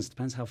depends.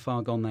 Depends how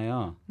far gone they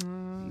are.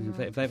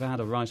 If they've had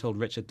a right old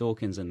Richard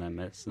Dawkins in their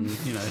midst, and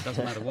it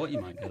doesn't matter what you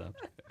might get up.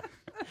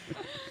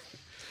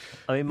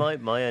 I mean,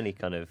 my only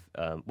kind of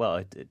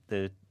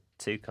the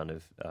two kind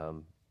of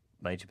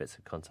major bits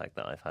of contact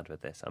that I've had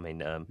with this. I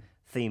mean,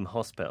 Theme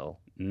Hospital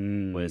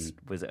was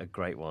a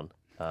great one,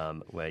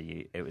 where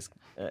it was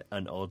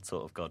an odd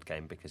sort of god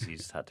game because you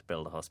just had to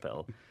build a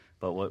hospital.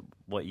 But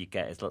what you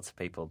get is lots of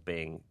people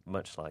being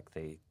much like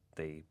the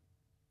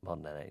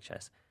modern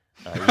NHS.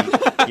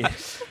 You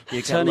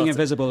get Turning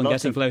invisible and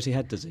lots getting of floaty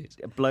head disease.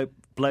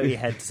 bloaty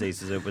head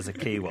disease was a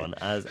key one,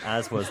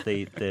 as was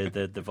the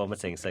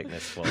vomiting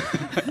sickness one,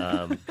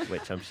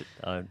 which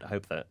I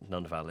hope that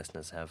none of our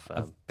listeners have.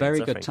 A been very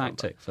suffering good from.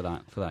 tactic for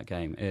that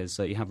game is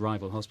you have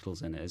rival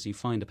hospitals in it. Is you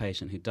find a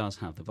patient who does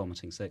have the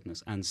vomiting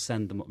sickness and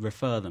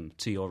refer them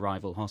to your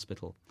rival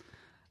hospital.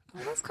 Oh,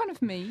 that's kind of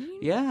mean.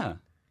 Yeah.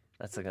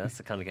 That's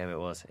the kind of game it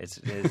was. It's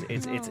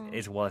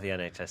why the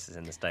NHS is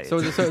in the state. So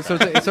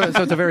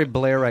it's a very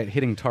Blairite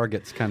hitting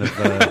targets kind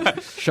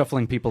of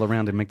shuffling people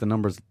around and make the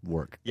numbers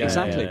work. Yeah,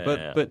 exactly.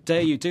 yeah. But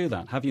dare you do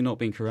that? Have you not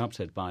been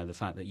corrupted by the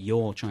fact that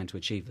you're trying to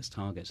achieve this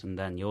target and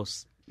then you're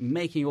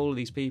making all of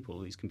these people,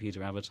 these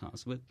computer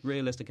avatars, with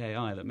realistic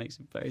AI that makes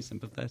it very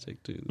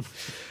sympathetic to them.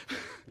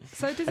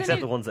 So does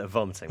Except the ones that are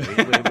vomiting.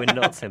 We're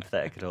not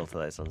sympathetic at all to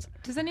those ones.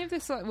 Does any of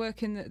this like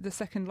work in the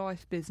Second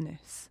Life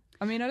business?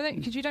 I mean, I don't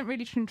because you don't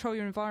really control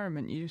your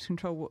environment; you just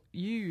control what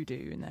you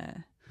do in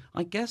there.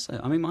 I guess so.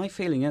 I mean, my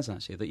feeling is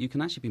actually that you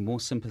can actually be more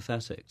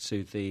sympathetic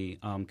to the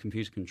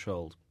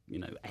computer-controlled,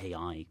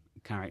 AI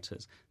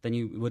characters than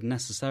you would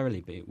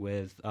necessarily be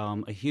with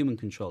a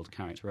human-controlled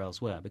character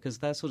elsewhere, because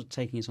they're sort of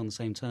taking it on the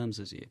same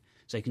terms as you.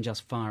 So you can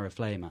just fire a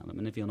flame at them,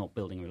 and if you're not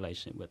building a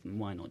relationship with them,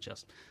 why not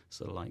just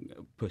sort of like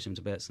push them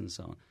to bits and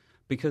so on?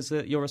 Because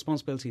your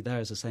responsibility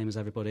there is the same as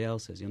everybody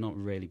else's. You're not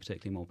really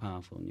particularly more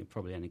powerful, and you're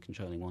probably only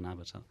controlling one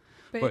avatar.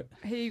 But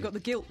here you've got the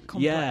guilt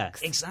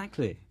complex. Yeah,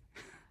 exactly.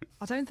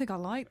 I don't think I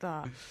like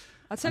that.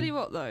 I'll tell you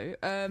what, though.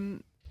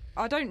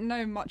 I don't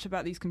know much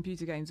about these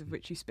computer games of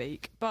which you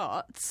speak,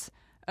 but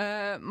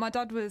my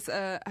dad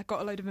had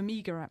got a load of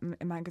Amiga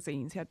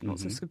magazines. He had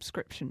lots of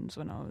subscriptions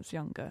when I was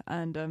younger,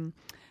 and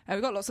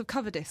we got lots of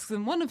cover discs.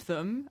 And one of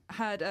them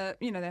had, they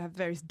have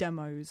various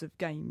demos of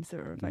games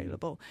that are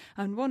available,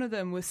 and one of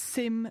them was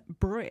Sim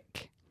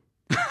Brick.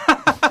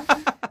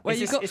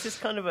 Is this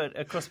kind of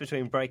a cross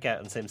between Breakout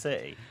and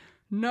SimCity?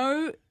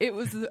 No, it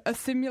was a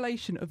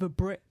simulation of a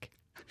brick.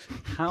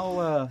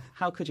 How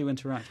could you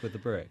interact with the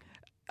brick?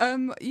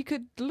 You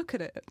could look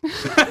at it.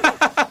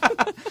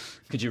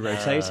 Could you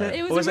rotate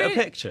it? Or was it a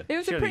picture? It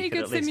was Surely a pretty you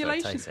could good at least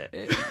simulation.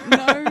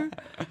 rotate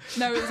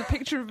No, it was a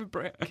picture of a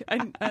brick,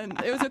 and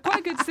it was a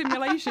quite good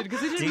simulation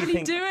because it didn't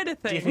really do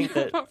anything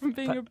apart from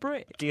being a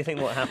brick. Do you think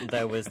what happened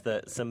there was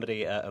that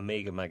somebody at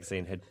Amiga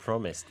magazine had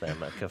promised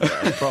them a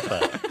proper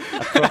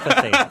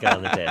thing to go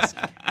on the disc,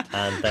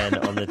 and then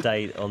on the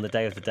day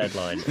of the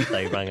deadline,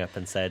 they rang up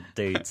and said,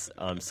 "Dudes,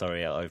 I'm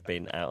sorry, I've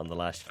been out on the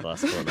lash for the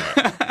last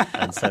fortnight,"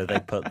 and so they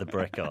put the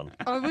brick on.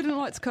 I wouldn't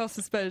like to cast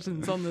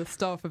aspersions on the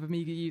staff of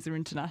Amiga User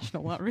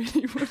International. That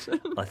really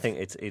wouldn't. I think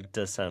it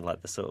does sound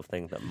like the sort of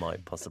thing that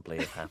might possibly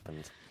have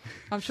happened.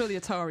 I'm sure the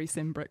Atari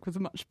Sim brick was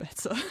much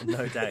better.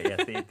 No doubt,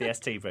 yeah. The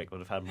ST brick would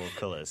have had more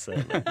colours,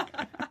 certainly.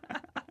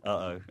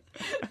 Uh-oh.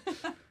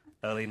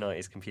 Early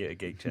 90s computer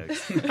geek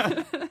jokes.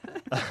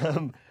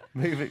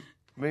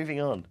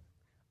 Moving on.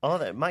 Are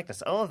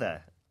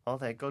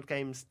there good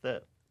games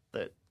that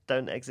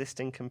don't exist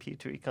in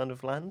computery kind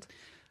of land?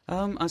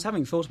 I was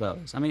having thought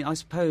about this. I mean, I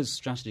suppose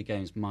strategy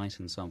games might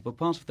and so on, but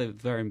part of the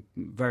very,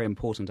 very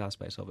important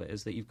aspect of it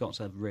is that you've got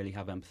to really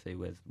have empathy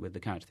with the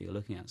character that you're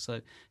looking at. So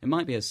it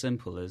might be as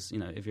simple as,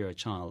 if you're a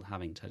child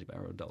having a teddy bear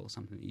or a doll or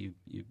something that you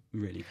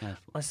really care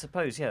for. I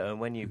suppose, yeah,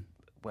 and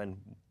when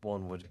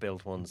one would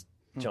build one's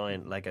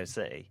giant Lego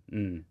city,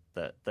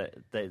 that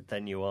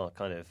then you are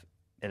kind of,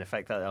 in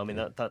effect,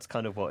 that's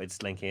kind of what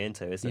it's linking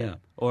into, isn't it? Yeah,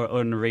 or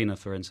an arena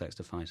for insects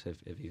to fight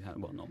if you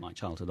had, well, not my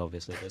childhood,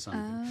 obviously, but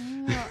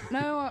something.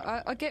 No,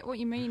 I get what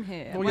you mean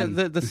here. Well,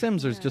 yeah, the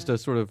Sims is just a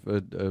sort of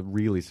a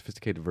really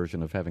sophisticated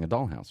version of having a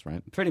dollhouse,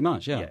 right? Pretty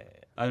much, yeah.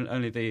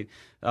 Only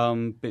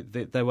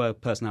there were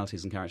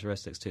personalities and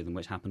characteristics to them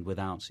which happened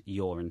without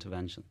your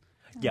intervention.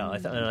 Yeah,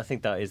 and I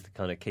think that is the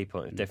kind of key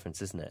point of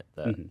difference, isn't it?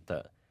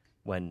 That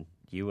when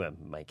you were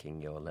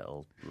making your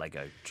little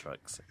Lego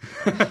trucks,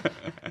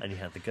 and you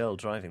had the girl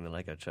driving the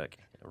Lego truck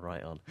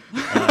right on.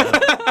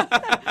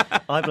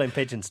 I blame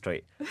Pigeon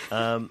Street.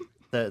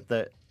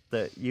 That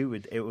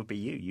it would be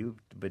you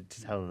would be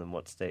telling them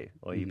what to do,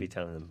 or you'd be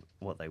telling them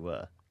what they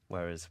were.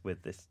 Whereas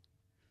with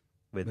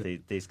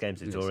these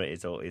games,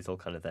 it's all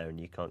kind of there, and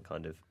you can't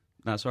kind of.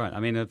 That's right. I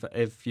mean,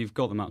 if you've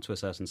got them up to a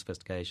certain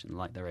sophistication,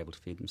 like they're able to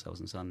feed themselves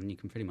and so on, then you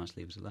can pretty much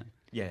leave it alone.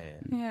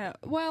 Yeah.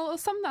 Well,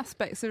 some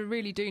aspects that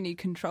really do need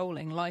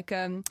controlling, like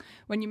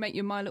when you make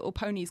your My Little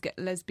Ponies get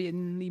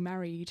lesbianly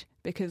married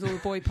because all the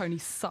boy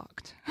ponies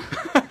sucked.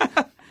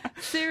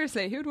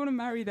 Seriously, who would want to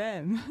marry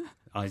them?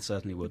 I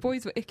certainly would. The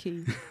boys were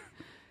icky.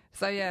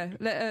 So yeah,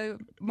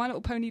 My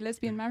Little Pony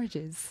lesbian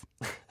marriages.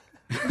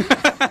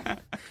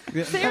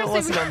 Seriously, that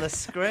wasn't on the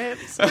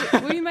script.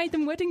 We made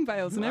them wedding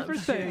veils and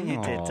everything.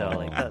 You did,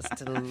 darling. That's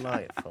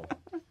delightful.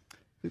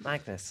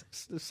 Magnus.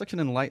 There's such an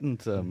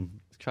enlightened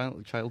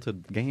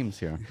childhood games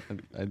here.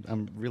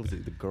 I'm really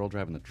the girl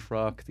driving the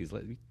truck.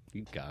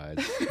 You guys.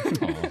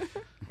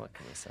 What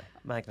can we say?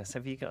 Magnus,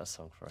 have you got a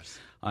song for us?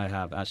 I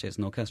have. Actually, it's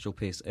an orchestral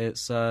piece.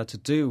 It's to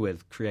do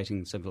with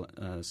creating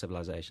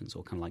civilizations,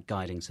 or kind of like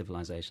guiding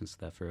civilizations to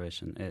their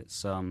fruition.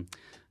 It's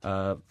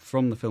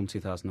from the film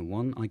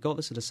 2001. I got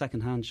this at a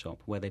second-hand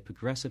shop where they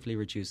progressively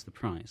reduce the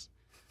price.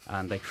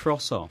 And they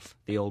cross off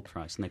the old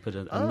price and they put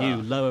a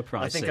new lower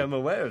price. I think I'm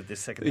aware of this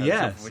second-hand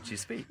shop of which you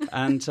speak.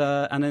 And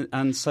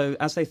so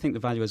as they think the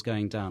value is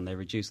going down, they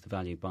reduce the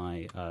value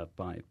by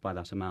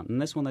that amount.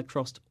 And this one, they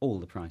crossed all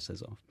the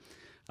prices off.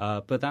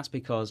 But that's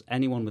because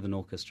anyone with an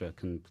orchestra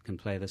can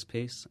play this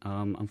piece.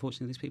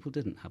 Unfortunately, these people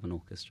didn't have an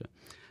orchestra.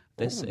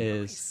 This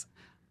is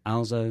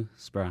Also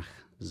sprach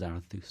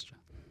Zarathustra.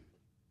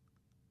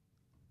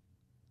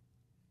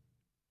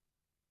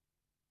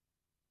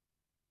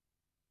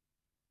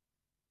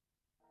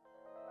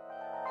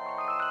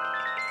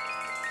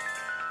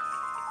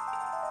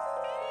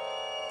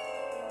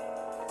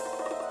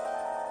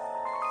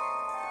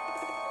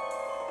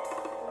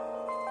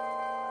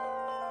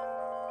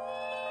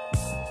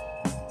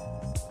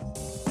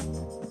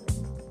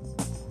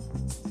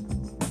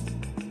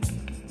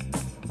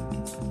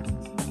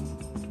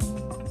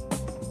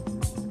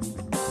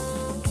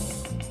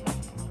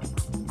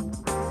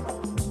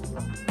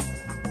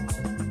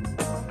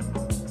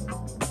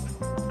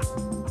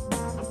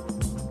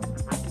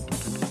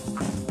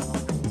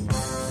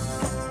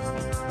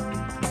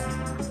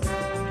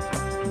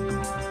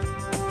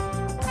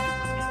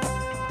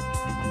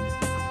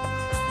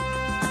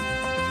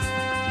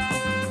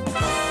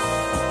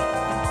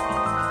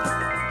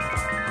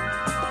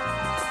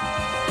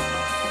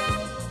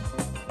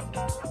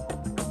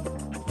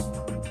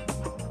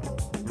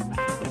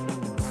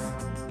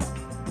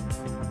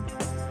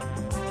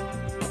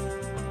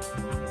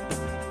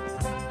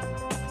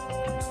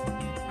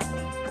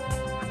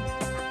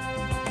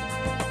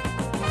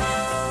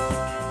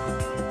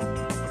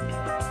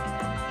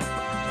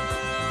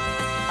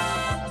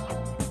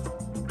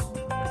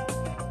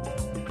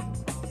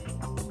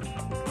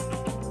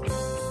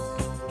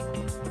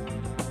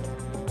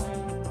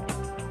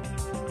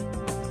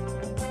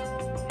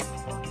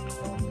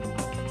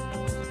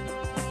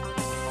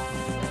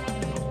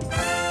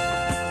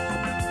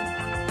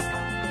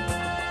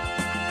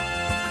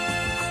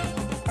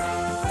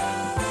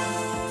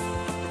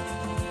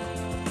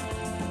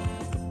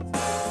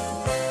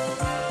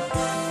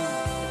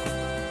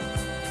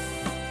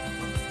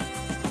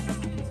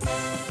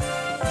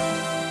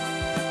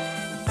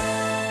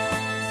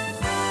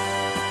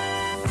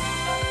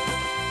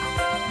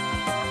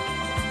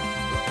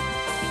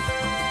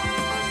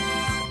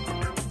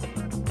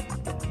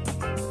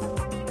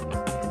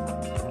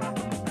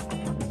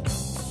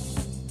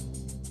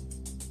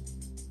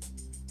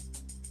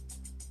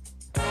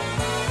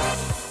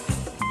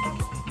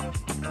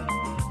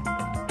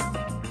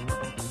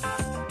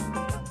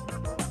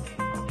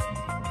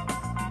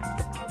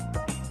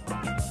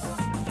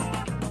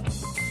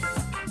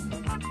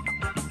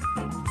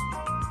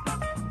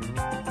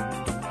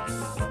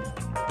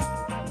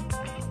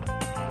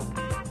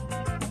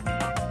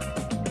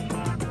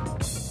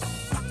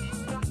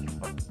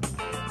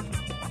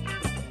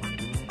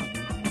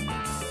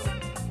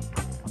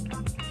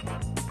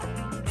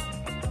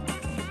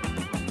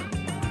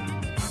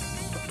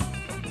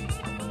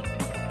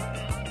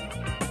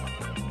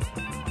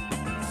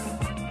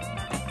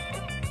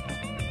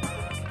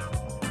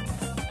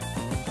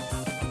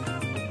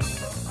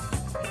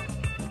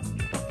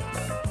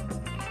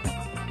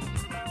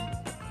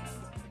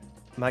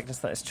 Magnus,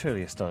 that is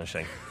truly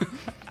astonishing.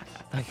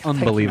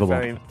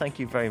 Unbelievable. Thank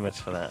you very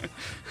much for that.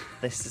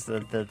 This is the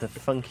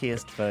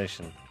funkiest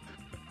version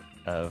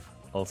of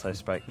Also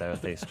Sprake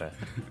Zarathustra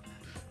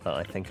that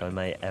I think I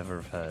may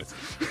ever have heard.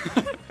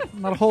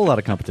 Not a whole lot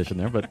of competition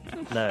there, but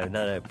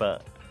No,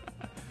 but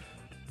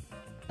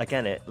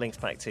again, it links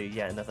back to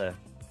yet another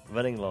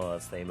Running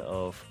Lords theme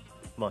of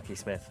Marky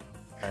Smith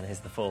and his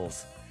The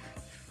Falls.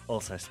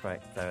 Also Sprake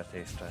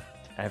Zarathustra.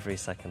 Every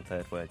second,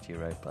 third word,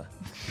 Europa.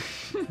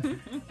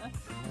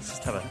 Let's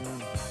just have a...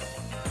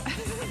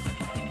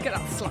 Get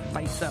that slap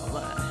face out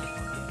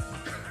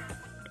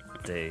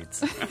there.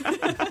 Dudes.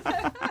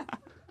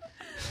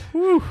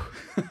 Woo.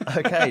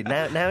 Okay,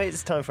 now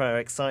it's time for our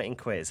exciting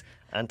quiz.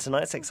 And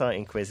tonight's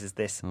exciting quiz is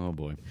this. oh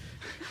boy.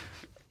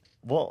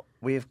 What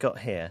we've got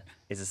here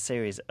is a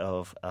series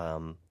of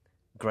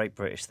great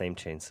British theme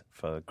tunes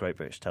for great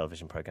British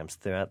television programmes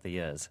throughout the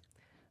years.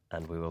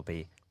 And we will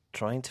be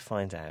trying to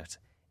find out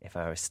if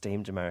our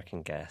esteemed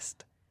American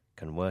guest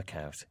can work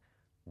out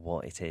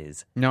what it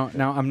is. Now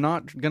I'm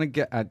not going to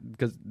get...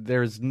 because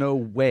there's no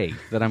way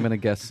that I'm going to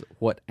guess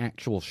what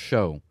actual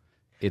show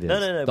it is.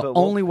 No, the but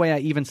only way I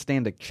even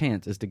stand a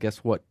chance is to guess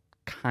what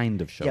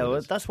kind of show Yeah, it well,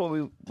 is. that's what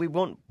we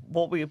want.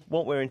 What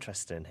we're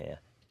interested in here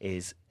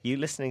is you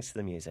listening to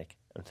the music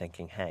and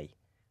thinking, hey,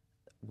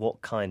 what's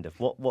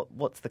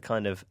the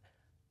kind of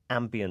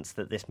ambience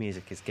that this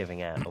music is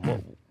giving out,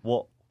 and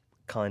what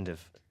kind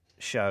of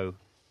show,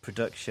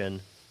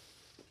 production,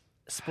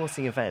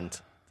 sporting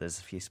event, there's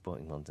a few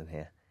sporting ones in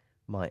here,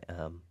 might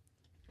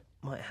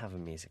have a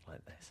music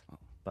like this.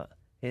 But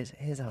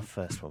here's our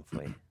first one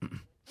for you.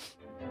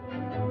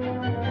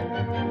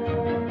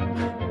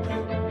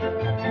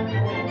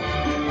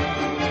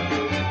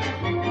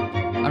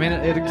 I mean,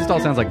 it just all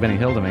sounds like Benny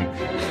Hill to me.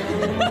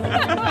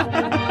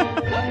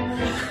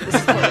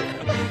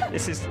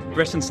 This is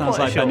Britain sounds quite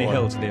a like short Benny one.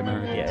 Hill to the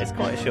Americans. Yeah, it's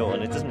quite a short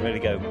one. It doesn't really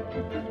go.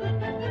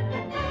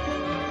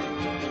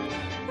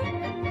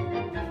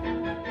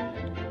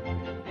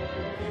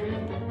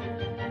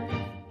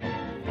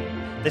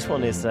 This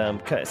one is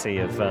courtesy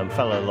of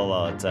fellow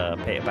Lollard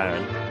Peter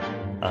Barron.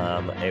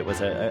 It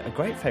was a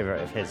great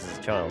favourite of his as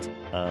a child.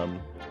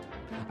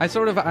 I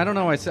don't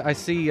know. I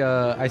see,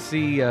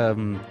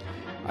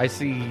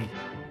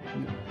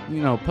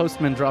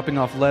 postmen dropping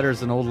off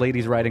letters and old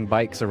ladies riding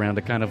bikes around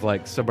a kind of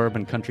like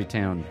suburban country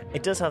town.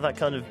 It does have that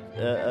kind of,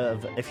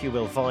 if you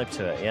will, vibe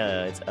to it.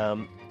 Yeah, it's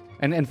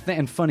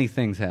and funny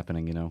things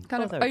happening.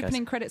 Kind of there it goes.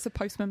 opening credits of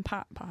Postman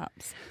Pat,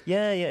 perhaps.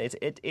 Yeah.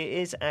 It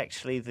is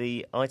actually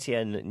the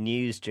ITN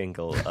news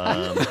jingle.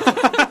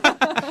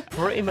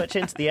 Pretty much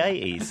into the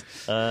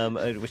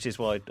 80s, which is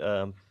why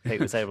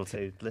Pete was able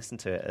to listen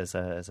to it as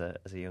a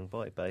young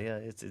boy. But yeah,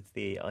 it's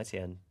the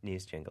ITN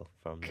news jingle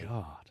from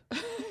God,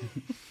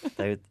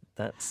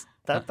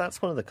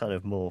 that's one of the kind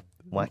of more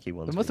wacky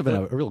ones. it must have been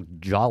a real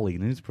jolly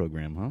news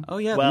program, huh? Oh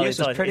yeah, Well, the news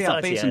was it's pretty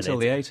ITN, upbeat until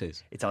the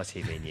 80s. It's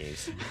ITV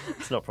news.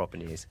 It's not proper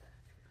news.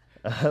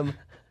 Well,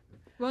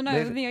 no,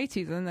 Maybe- in the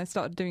 80s, and then they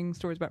started doing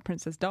stories about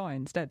Princess Di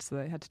instead, so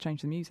they had to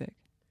change the music.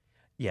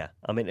 Yeah,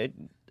 I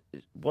mean,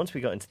 once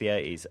we got into the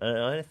 80s, and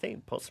I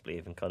think possibly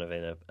even kind of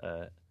in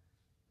a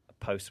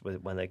post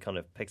when they kind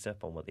of picked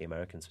up on what the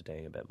Americans were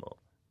doing a bit more.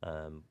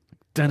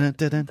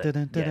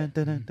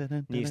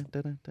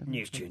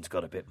 News tunes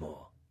got a bit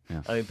more.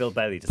 Yeah. I mean, Bill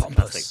Bailey does Pompous.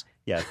 a classic.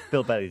 Yeah,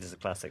 Bill Bailey does a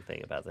classic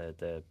thing about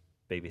the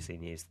BBC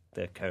News,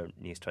 the current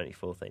News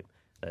 24 theme,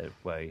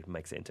 where he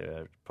makes it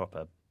into a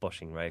proper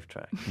boshing rave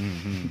track.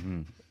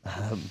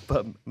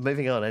 But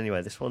moving on,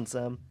 anyway, this one's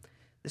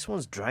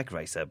Drag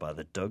Racer by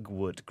the Doug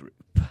Wood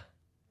Group.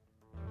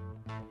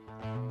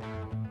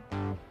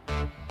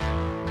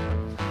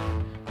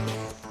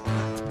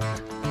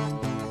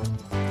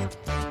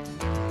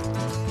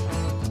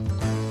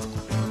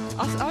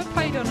 I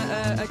played on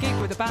a gig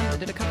with a band that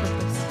did a cover of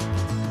this.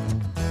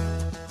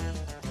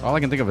 All I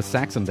can think of is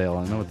Saxondale.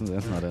 I know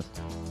that's not it.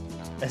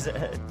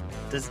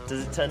 Does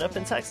it turn up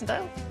in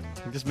Saxondale?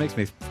 It just makes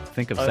me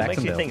think of Oh, Saxondale. it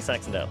makes you think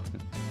Saxondale.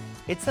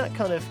 It's that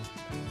kind of.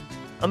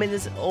 I mean,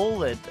 there's all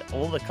the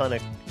kind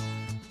of.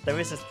 There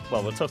is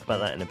well, we'll talk about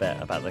that in a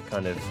bit about the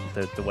kind of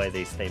the way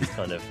these themes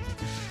kind of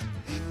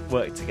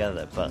work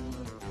together, but.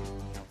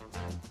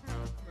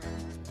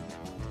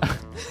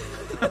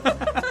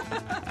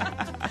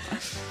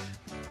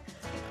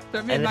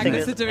 So me and Anything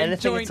Magnus at- are doing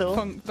anything joint at all?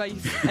 funk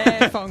bass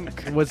air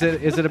funk. Does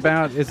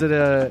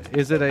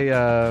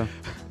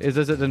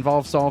it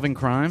involve solving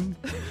crime?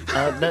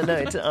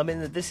 No. I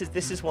mean, this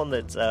is one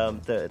that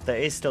that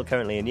is still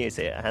currently in use.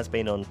 It has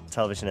been on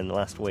television in the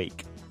last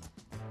week.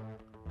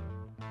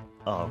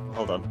 Oh,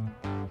 hold on.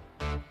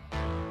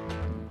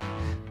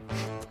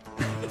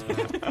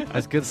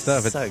 That's good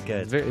stuff. So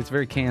good. It's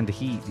very canned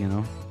heat,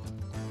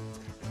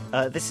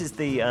 This is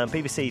the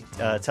BBC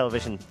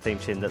television theme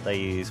tune that they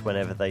use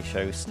whenever they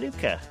show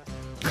snooker.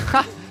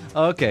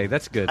 Okay,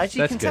 that's good. As you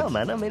that's can good. tell,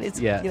 man. I mean, it's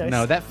Yeah, you know,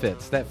 no, it's- that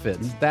fits. That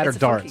fits. That or it's a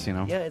darts, funky- you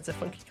know. Yeah, it's a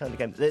funky kind of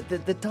game.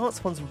 The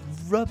darts one's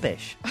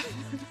rubbish.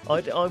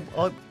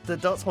 The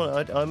darts one.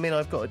 I mean,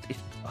 I've got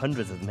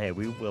hundreds of them here.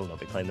 We will not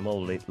be playing them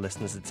all,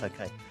 listeners. It's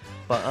okay.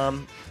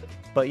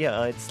 But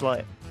yeah, it's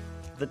like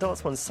the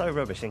darts one's so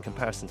rubbish in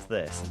comparison to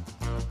this.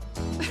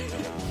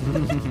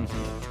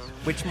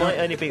 which might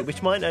only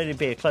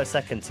be a close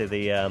second to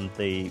the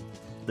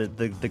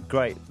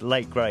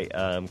late great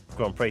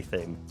Grand Prix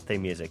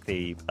theme music,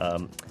 the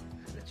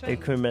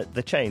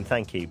Chain,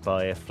 thank you,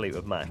 by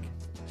Fleetwood Mac.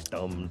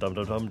 Dum dum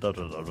dum dum dum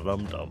dum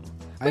dum dum.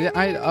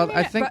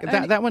 I think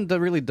but that one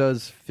really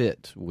does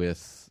fit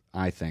with.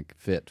 I think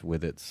fit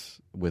with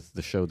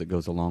the show that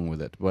goes along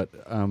with it. But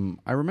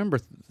I remember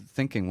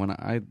thinking when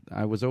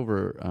I was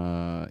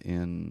over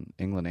in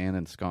England and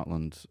in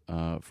Scotland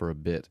for a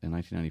bit in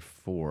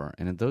 1994,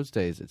 and in those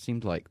days it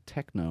seemed like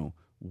techno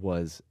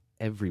was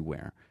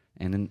everywhere.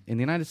 And in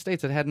the United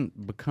States, it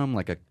hadn't become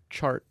like a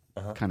chart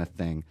kind of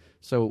thing.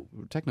 So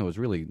techno was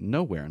really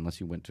nowhere unless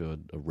you went to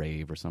a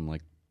rave or some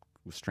like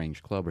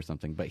strange club or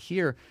something. But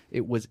here,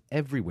 it was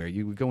everywhere.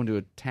 You would go into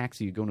a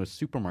taxi, you go into a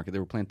supermarket, they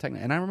were playing techno.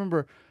 And I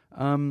remember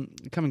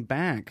coming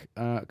back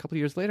a couple of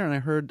years later, and I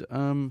heard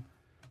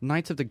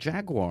Knights of the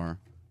Jaguar,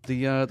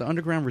 the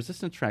Underground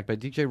Resistance track by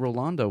DJ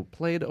Rolando,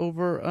 played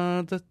over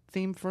the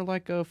theme for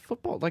like a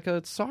football, like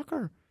a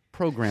soccer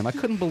program. I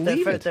couldn't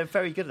believe it. They're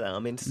very good at that. I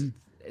mean,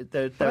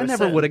 I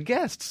never would have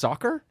guessed.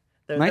 Soccer?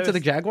 Knights of the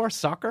Jaguar?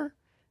 Soccer?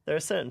 There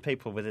are certain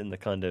people within the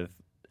kind of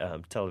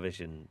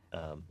television.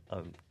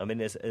 I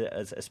mean,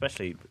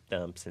 especially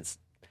since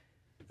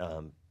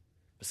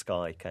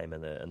Sky came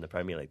and the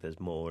Premier League, there's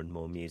more and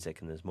more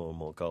music and there's more and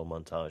more goal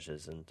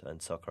montages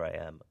and Soccer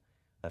AM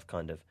have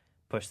kind of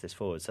pushed this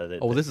forward. So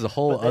that this is a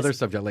whole other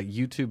subject, like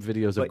YouTube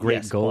videos of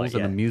great goals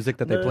and the music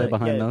that they play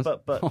behind those.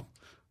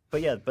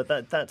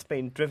 But that's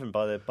been driven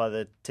by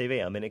the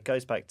TV. I mean, it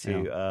goes back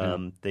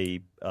to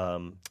the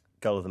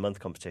Goal of the Month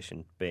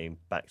competition being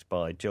backed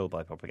by Jill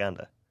by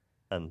Propaganda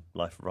and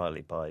Life of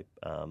Riley by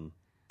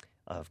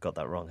I've got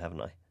that wrong,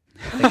 haven't I?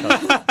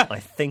 I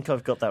think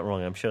I've got that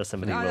wrong. I'm sure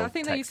somebody will. I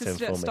think they used text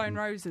to suggest inform Stone me.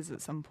 Roses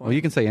at some point. Well,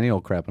 you can say any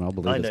old crap and I'll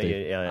believe I it, know.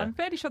 Steve. Yeah. I'm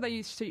fairly sure they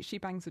used She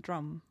Bangs the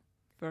Drum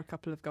for a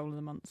couple of Goal of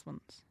the Months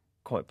once.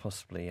 Quite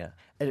possibly, yeah.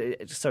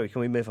 Sorry,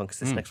 can we move on? Because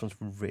this next one's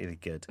really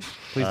good.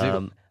 Please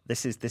do.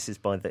 This is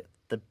by the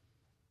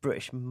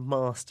British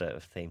master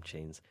of theme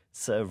tunes,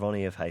 Sir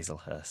Ronnie of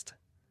Hazelhurst.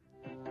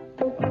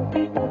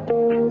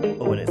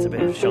 Oh, and it's a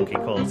bit of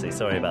shonky quality.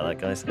 Sorry about that,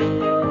 guys.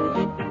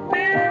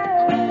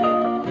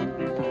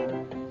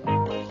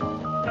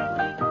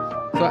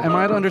 So am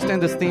I to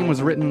understand this theme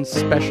was written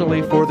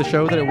specially for the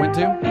show that it went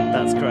to?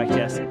 That's correct,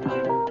 yes.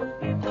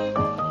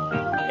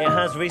 It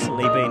has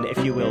recently been, if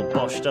you will,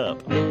 boshed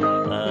up.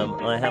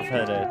 I have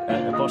heard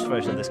a boshed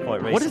version of this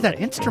quite recently. What is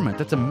that instrument?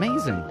 That's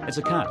amazing. It's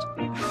a cat.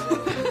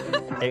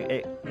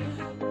 It,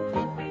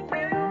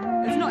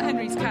 It's not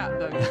Henry's cat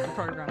though. The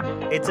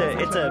program. it's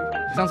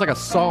a Sounds like a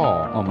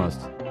saw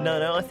almost.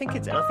 no. I think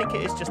it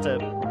is just a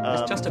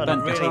It's just a kind bent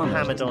of really guitar.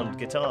 hammered-on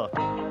guitar.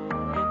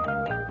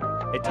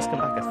 It does come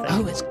back a thing.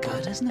 Oh, it's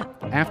good, isn't it?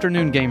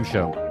 Afternoon game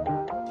show.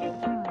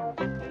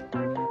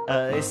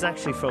 It's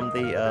actually from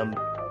the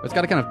It's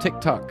got a kind of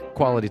TikTok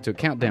quality to it.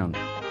 Countdown.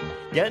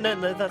 yeah, no,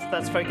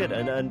 that's very good.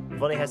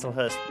 And Ronnie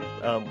Hazelhurst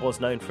was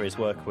known for his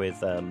work with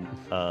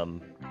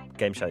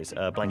game shows,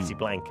 Blankety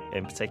Blank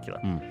in particular.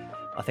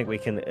 I think we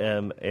can,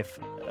 if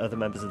other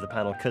members of the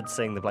panel could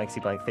sing the Blankety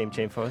Blank theme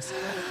tune for us.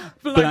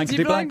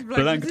 Blankety blank,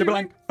 blankety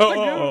blank.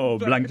 Oh,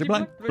 blankety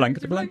blank,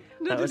 blankety blank.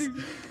 That was,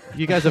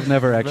 You guys have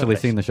never actually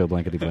seen the show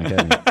Blankety Blank,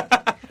 have you?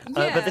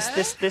 but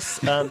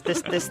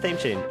this theme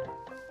tune.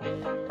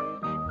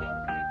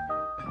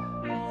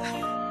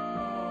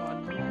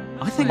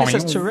 I think this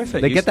is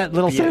terrific. They You get that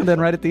little sound in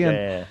right at the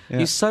end. Yeah.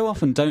 You so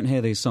often don't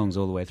hear these songs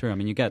all the way through. I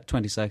mean, you get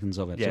 20 seconds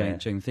of it Yeah.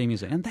 during the theme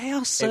music, and they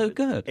are so It-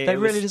 good. it They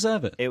was- really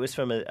deserve it. It was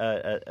from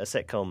a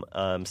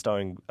sitcom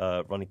starring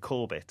Ronnie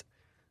Corbett,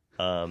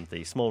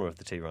 the smaller of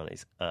the two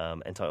Ronnies,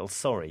 entitled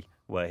Sorry,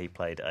 where he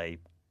played a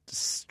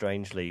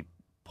strangely,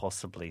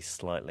 possibly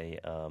slightly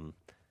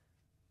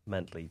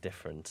mentally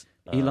different.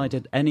 Eli,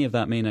 did any of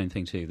that mean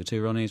anything to you? The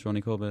two Ronnies,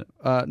 Ronnie Corbett?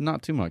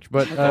 Not too much,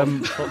 but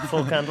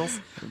Four candles?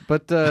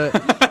 but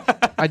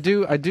I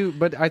do.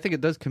 But I think it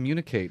does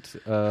communicate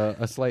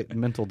a slight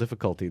mental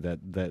difficulty that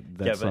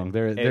Yeah, song.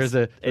 but There's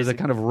a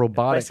kind of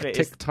robotic basically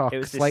it's- TikTok, it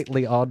was this-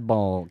 slightly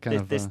oddball kind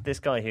of. This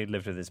guy who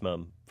lived with his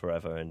mum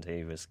forever, and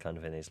he was kind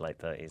of in his late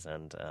 30s,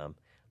 and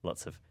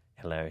lots of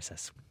hilarious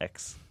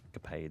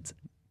escapades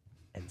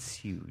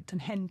ensued.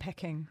 And hen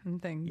pecking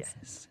and things.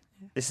 Yes.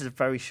 This is a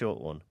very short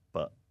one,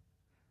 but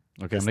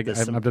Okay,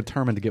 there's I'm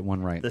determined to get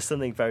one right. there's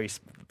something very,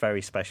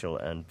 very special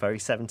and very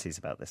 70s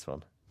about this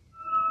one.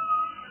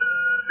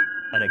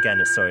 And again,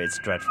 it's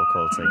dreadful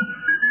quality.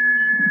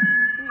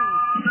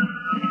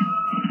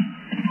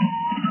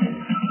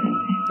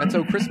 That's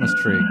O Christmas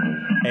Tree.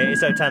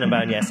 It's O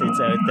Tannenbaum, yes. It's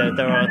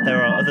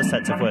there are other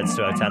sets of words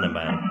to O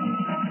Tannenbaum.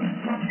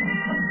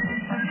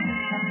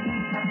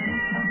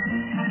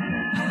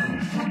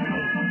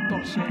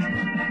 Gosh. shit.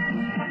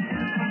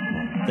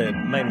 The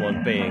main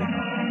one being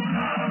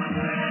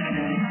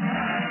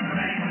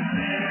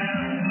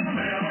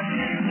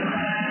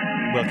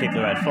 "We'll Keep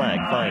the Red Flag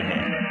Flying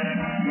Here."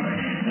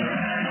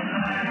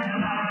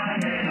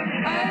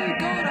 Oh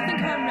God, I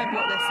think I remember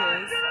what this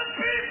is.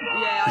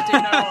 Yeah, I do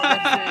know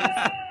what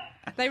this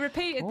is. They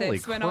repeated Holy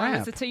this when I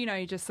was a crap.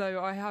 teenager,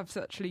 so I have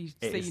actually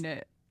It seen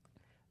it.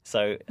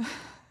 So,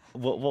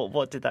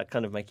 what did that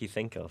kind of make you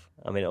think of?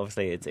 I mean,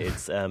 obviously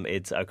it's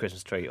 "O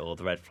Christmas Tree" or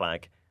 "The Red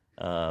Flag,"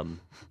 the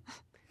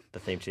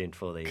theme tune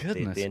for the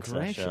Goodness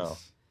International.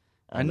 gracious.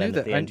 And I knew then at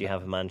that- the end I- you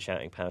have a man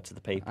shouting "Power to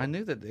the people." I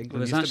knew that England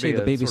was used to actually be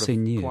the a BBC sort of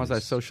News.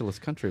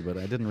 quasi-socialist country, but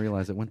I didn't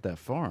realize it went that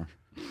far.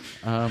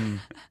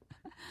 I'm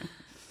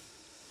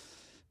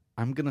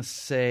going to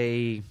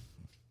say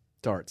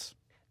darts.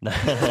 it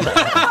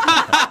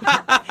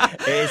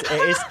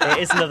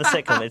is another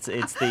sitcom.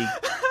 It's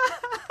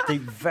the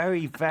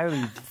very,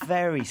 very,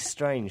 very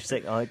strange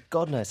sitcom.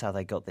 God knows how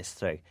they got this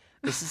through.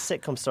 This is a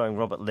sitcom starring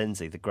Robert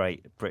Lindsay, the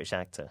great British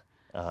actor.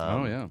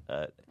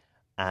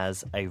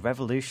 As a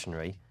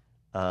revolutionary,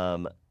 A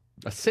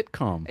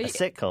sitcom. a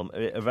sitcom,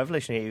 a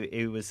revolutionary.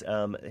 He was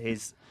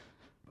his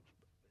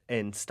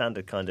in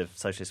standard kind of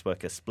socialist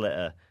worker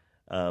splitter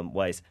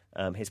ways.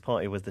 His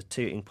party was the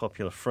Tooting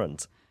Popular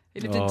Front. He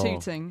lived in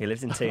Tooting. He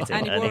lived in Tooting,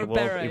 And he wore a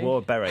beret. He wore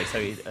a beret.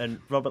 So and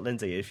Robert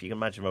Lindsay, if you can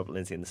imagine Robert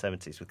Lindsay in the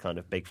 70s with kind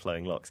of big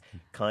flowing locks,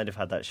 kind of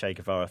had that Che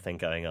Guevara thing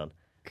going on.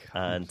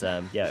 And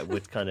it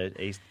would kind of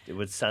it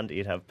would stand.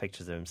 You'd have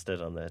pictures of him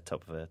stood on the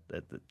top of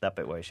that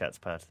bit where he shouts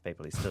power to the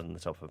people. He stood on the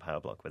top of a power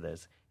block with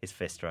his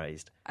fist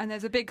raised. And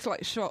there's a big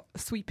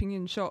sweeping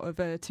in shot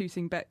of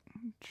Tooting Beck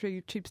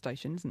tube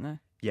station, isn't there?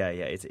 Yeah.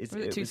 It's Or is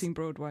it Tooting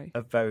Broadway?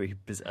 a very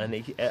bizarre. And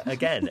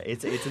again,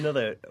 it's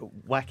another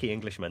wacky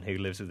Englishman who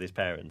lives with his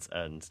parents.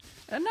 And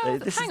No,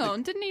 this hang is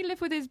on. Didn't he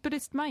live with his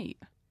Buddhist mate?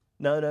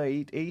 no,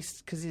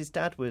 he's because his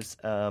dad was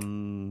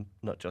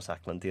not Joss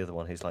Ackland, the other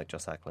one who's like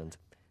Joss Ackland.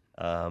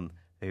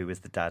 Who was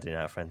the dad in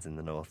Our Friends in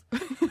the North.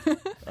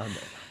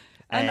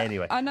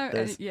 Anyway. I know.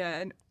 there's-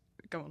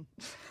 Go on.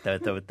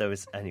 there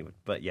was anyway,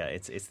 but yeah,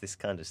 it's this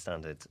kind of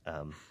standard.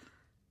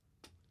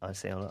 I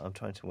see. I'm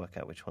trying to work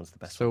out which one's the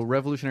best. So one.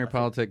 revolutionary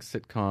politics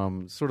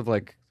sitcom, sort of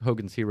like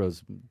Hogan's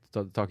Heroes,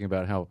 talking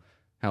about how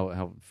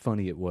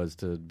funny it was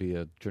to be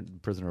a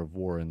prisoner of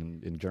war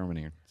in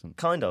Germany or something.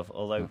 Kind of.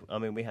 Although I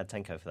mean, we had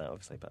Tenko for that,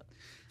 obviously, but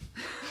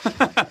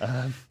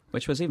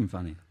Which was even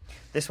funny.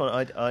 this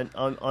one,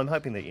 I'm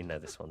hoping that you know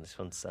this one. This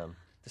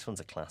one's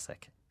a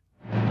classic.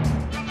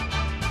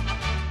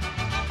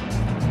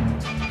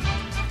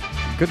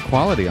 Good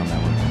quality on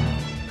that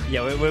one.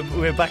 Yeah,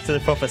 we're back to the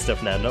proper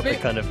stuff now, not the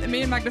kind of.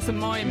 Me and Magnus are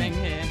miming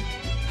here.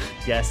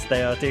 Yes,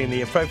 they are doing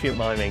the appropriate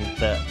miming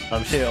that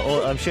I'm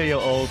sure you're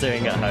all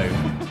doing at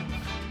home.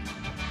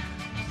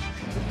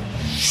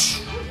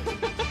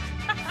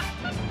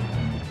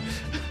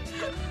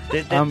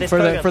 This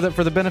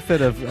For the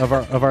benefit of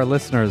our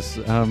listeners,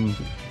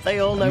 they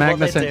all know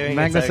Magnus what they're doing.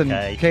 Magnus it's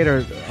okay. and Kate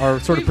are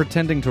sort of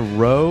pretending to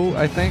row,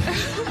 I think.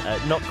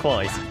 Not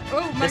quite.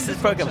 Oh, This Magnus, is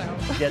program.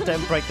 watch out. Yeah,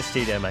 don't break the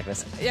studio,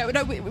 Magnus. Yeah,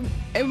 no,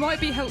 it might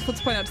be helpful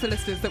to point out to the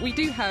listeners that we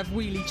do have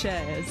wheelie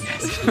chairs.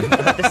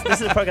 This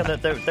is a program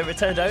that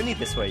returned only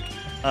this week,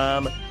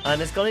 and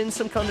has gone in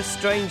some kind of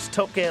strange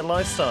Top Gear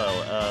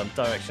lifestyle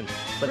direction.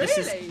 But this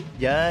is Really?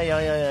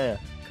 yeah.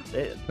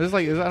 This is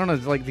like, I don't know,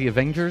 it's like the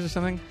Avengers or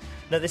something.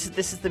 No, this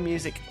is the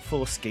music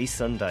for Ski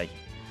Sunday.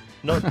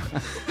 Not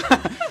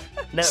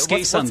no,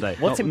 Ski Sunday,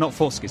 not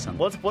for Ski Sunday.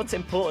 What's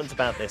important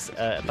about this piece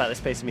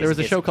of music? There was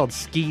a is show called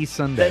Ski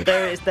Sunday.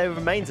 There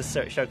remains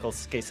a show called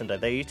Ski Sunday.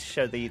 They used to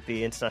show the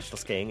international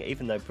skiing,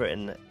 even though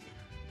Britain,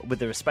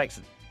 with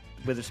respect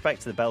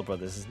to the Bell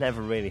Brothers, has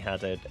never really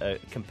had a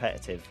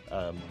competitive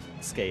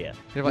skier.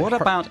 You have like What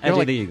about you have Eddie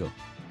like- the Eagle?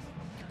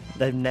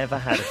 They've never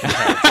had a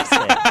competitive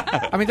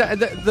skier. I mean,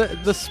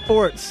 the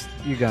sports,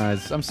 you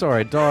guys. I'm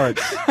sorry,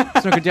 darts,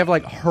 snooker. Do you have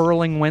like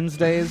hurling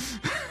Wednesdays,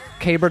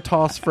 caber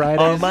toss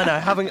Fridays? Oh man, I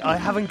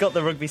haven't got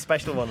the rugby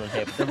special one on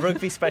here. But the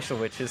rugby special,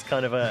 which is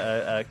kind of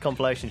a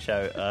compilation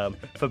show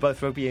for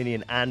both rugby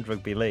union and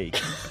rugby league.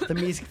 The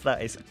music for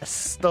that is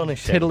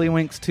astonishing.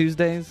 Tiddlywinks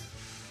Tuesdays.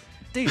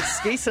 Dude,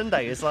 Ski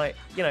Sunday is like,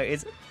 you know,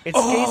 it's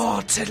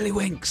Oh,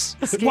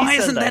 Tiddlywinks! Ski Why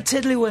isn't Sunday. there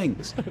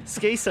Tiddlywinks?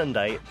 Ski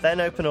Sunday,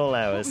 then open all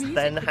hours,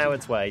 then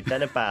Howard's Way,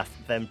 then a bath,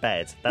 then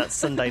bed. That's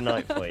Sunday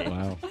night for you.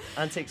 Wow,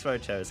 Antiques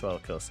Roadshow as well,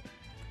 of course.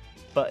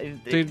 But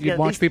dude, you'd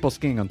watch people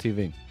skiing on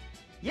TV.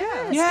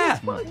 Yeah, Yeah.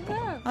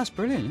 Yeah. That's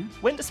brilliant. Yeah?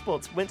 Winter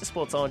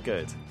sports are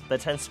good. There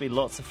tends to be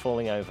lots of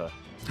falling over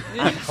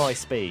at high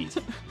speed.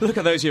 Look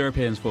at those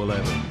Europeans fall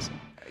over.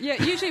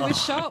 Yeah, usually with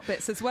sharp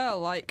bits as well,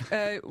 like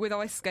with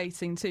ice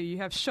skating too. You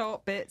have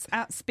sharp bits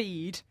at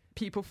speed,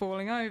 people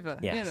falling over.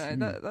 Yes. You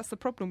know, that's the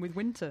problem with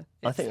winter.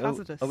 It's I think.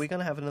 hazardous. Are we going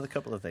to have another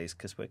couple of these?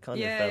 Because we're kind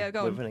Yeah, of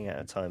go we're on. running out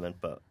of time.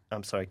 But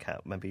I'm sorry,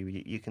 Kat.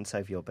 Maybe you can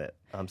save your bit.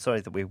 I'm sorry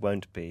that we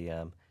won't be.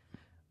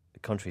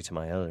 Contrary to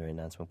my earlier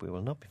announcement, we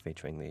will not be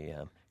featuring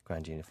the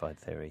grand unified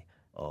theory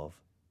of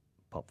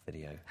pop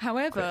video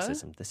However,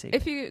 criticism this evening.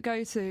 if you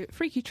go to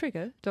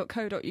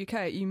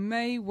freakytrigger.co.uk, you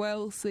may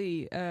well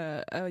see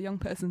a young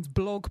person's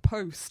blog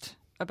post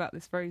about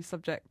this very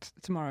subject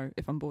tomorrow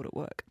if I'm bored at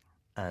work.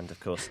 And, of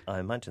course, I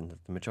imagine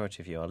that the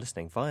majority of you are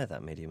listening via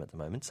that medium at the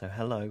moment, so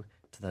hello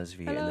to those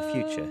of you in the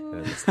future who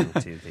are listening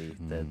to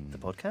the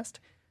podcast.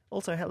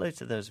 Also, hello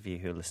to those of you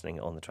who are listening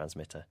on the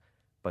transmitter,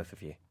 both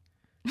of you.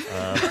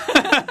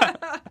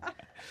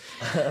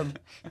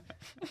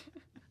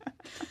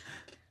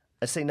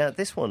 See, now,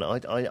 this one,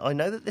 I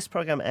know that this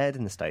programme aired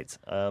in the States,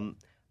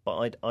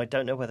 but I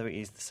don't know whether it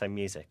is the same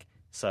music.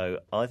 So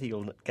either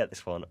you'll get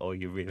this one or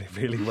you really,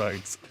 really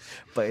won't.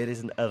 But it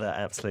is another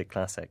absolute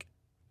classic.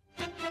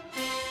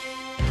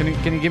 Can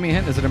you give me a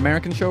hint? Is it an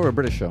American show or a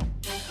British show?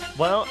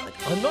 Well,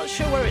 I'm not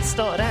sure where it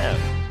started out.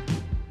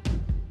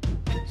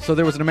 So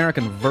there was an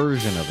American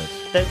version of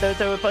it.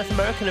 There were both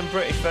American and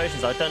British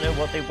versions. I don't know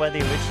where the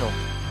original...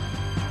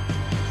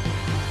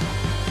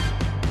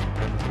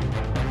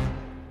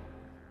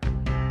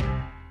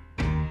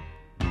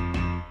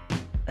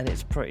 And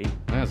it's pretty...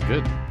 That's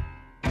good.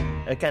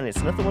 Again, it's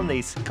another one of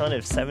these kind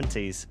of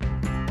 70s.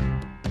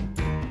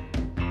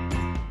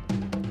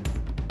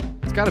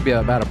 It's got to be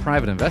about a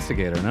private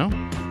investigator, no?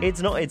 It's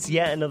not. It's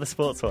yet another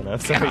sports one. I'm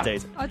sorry,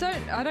 Dave. I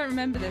don't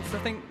remember this. I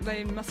think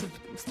they must have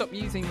stopped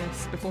using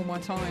this before my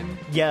time.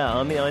 Yeah,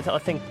 I mean, I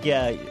think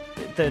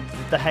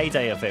the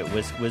heyday of it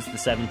was the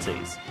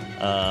 70s.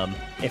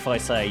 If I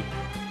say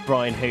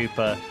Brian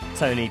Hooper,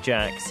 Tony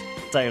Jacks,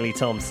 Daley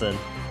Thompson,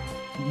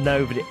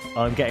 nobody.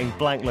 I'm getting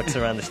blank looks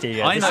around the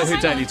studio. I know who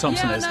Hang Daley on.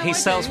 Thompson Yeah, is. no, He I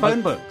sells do.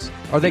 phone books.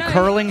 Are they No.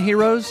 curling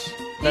heroes?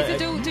 He's a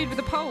dude with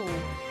a pole.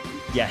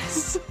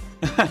 Yes.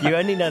 You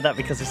only know that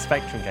because of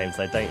Spectrum games,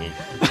 though, don't you?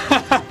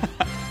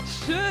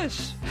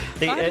 Shush!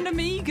 The, I had an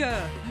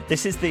Amiga.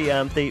 This is the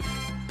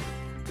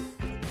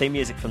theme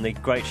music from the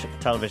great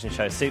television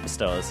show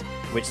Superstars,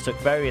 which took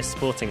various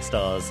sporting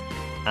stars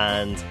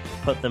and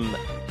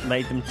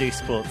made them do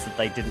sports that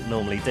they didn't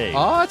normally do.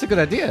 Oh, that's a good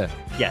idea.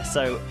 Yeah,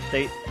 so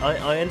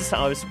I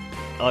understand.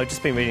 I've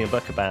just been reading a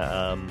book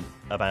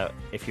about,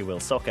 if you will,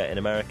 soccer in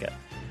America,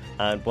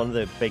 and one of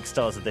the big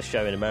stars of this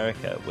show in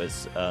America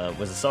was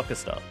a soccer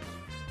star,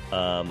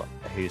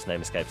 whose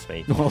name escapes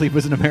me. Well, he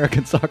was an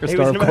American soccer He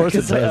star, was of an course American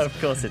it star, does.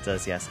 Of course it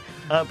does, yes.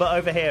 But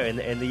over here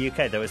in the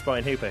UK, there was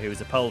Brian Hooper, who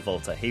was a pole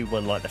vaulter. He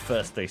won like the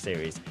first 3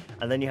 series,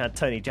 and then you had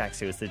Tony Jacks,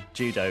 who was the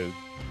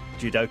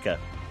judoka,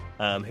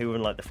 who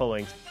won like the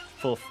following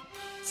 4th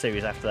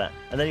series after that.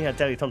 And then you had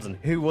Daley Thompson,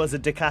 who was a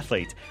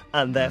decathlete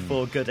and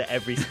therefore good at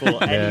every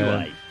sport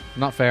anyway,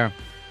 Not fair.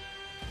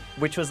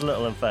 which was a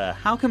little unfair.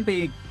 How can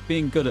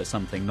being good at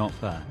something not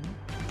fair?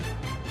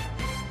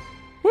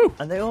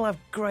 And they all have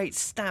great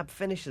stab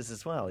finishes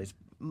as well. It's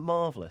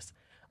marvellous.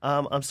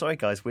 I'm sorry,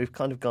 guys, we've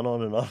kind of gone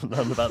on and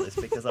on about this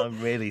because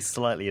I'm really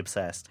slightly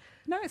obsessed.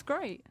 No, it's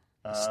great.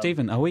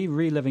 Stephen, are we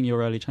reliving your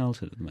early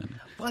childhood at the moment?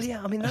 Well,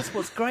 yeah, I mean, that's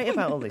what's great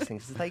about all these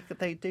things. Is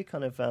they do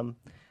kind of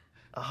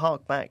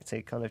hark back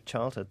to kind of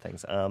childhood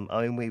things.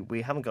 I mean,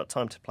 we haven't got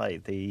time to play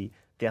the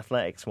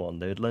athletics one,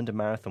 the London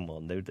Marathon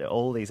one,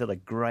 all these other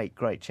great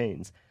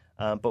tunes.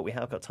 But we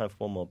have got time for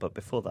one more. But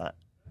before that...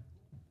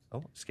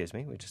 Oh, excuse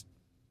me, we just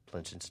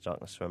plunged into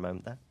darkness for a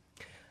moment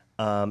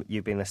there.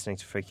 You've been listening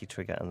to Freaky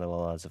Trigger and the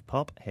Lives of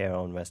Pop here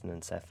on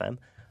Resonance FM.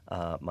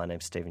 My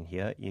name's Stephen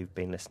Hewitt. You've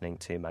been listening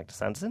to Magda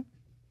Sanderson.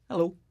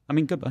 Hello. I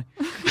mean, goodbye.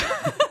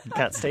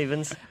 Cat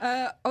Stevens.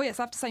 Oh, yes,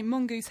 I have to say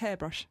Mongoose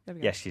Hairbrush. There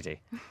we go. Yes, you do.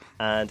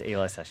 And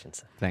Eli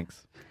Sessions.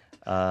 Thanks.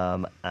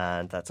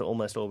 And that's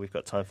almost all we've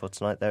got time for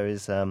tonight. There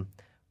is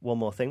one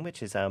more thing,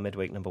 which is our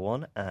midweek number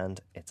 1, and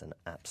it's an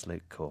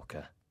absolute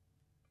corker.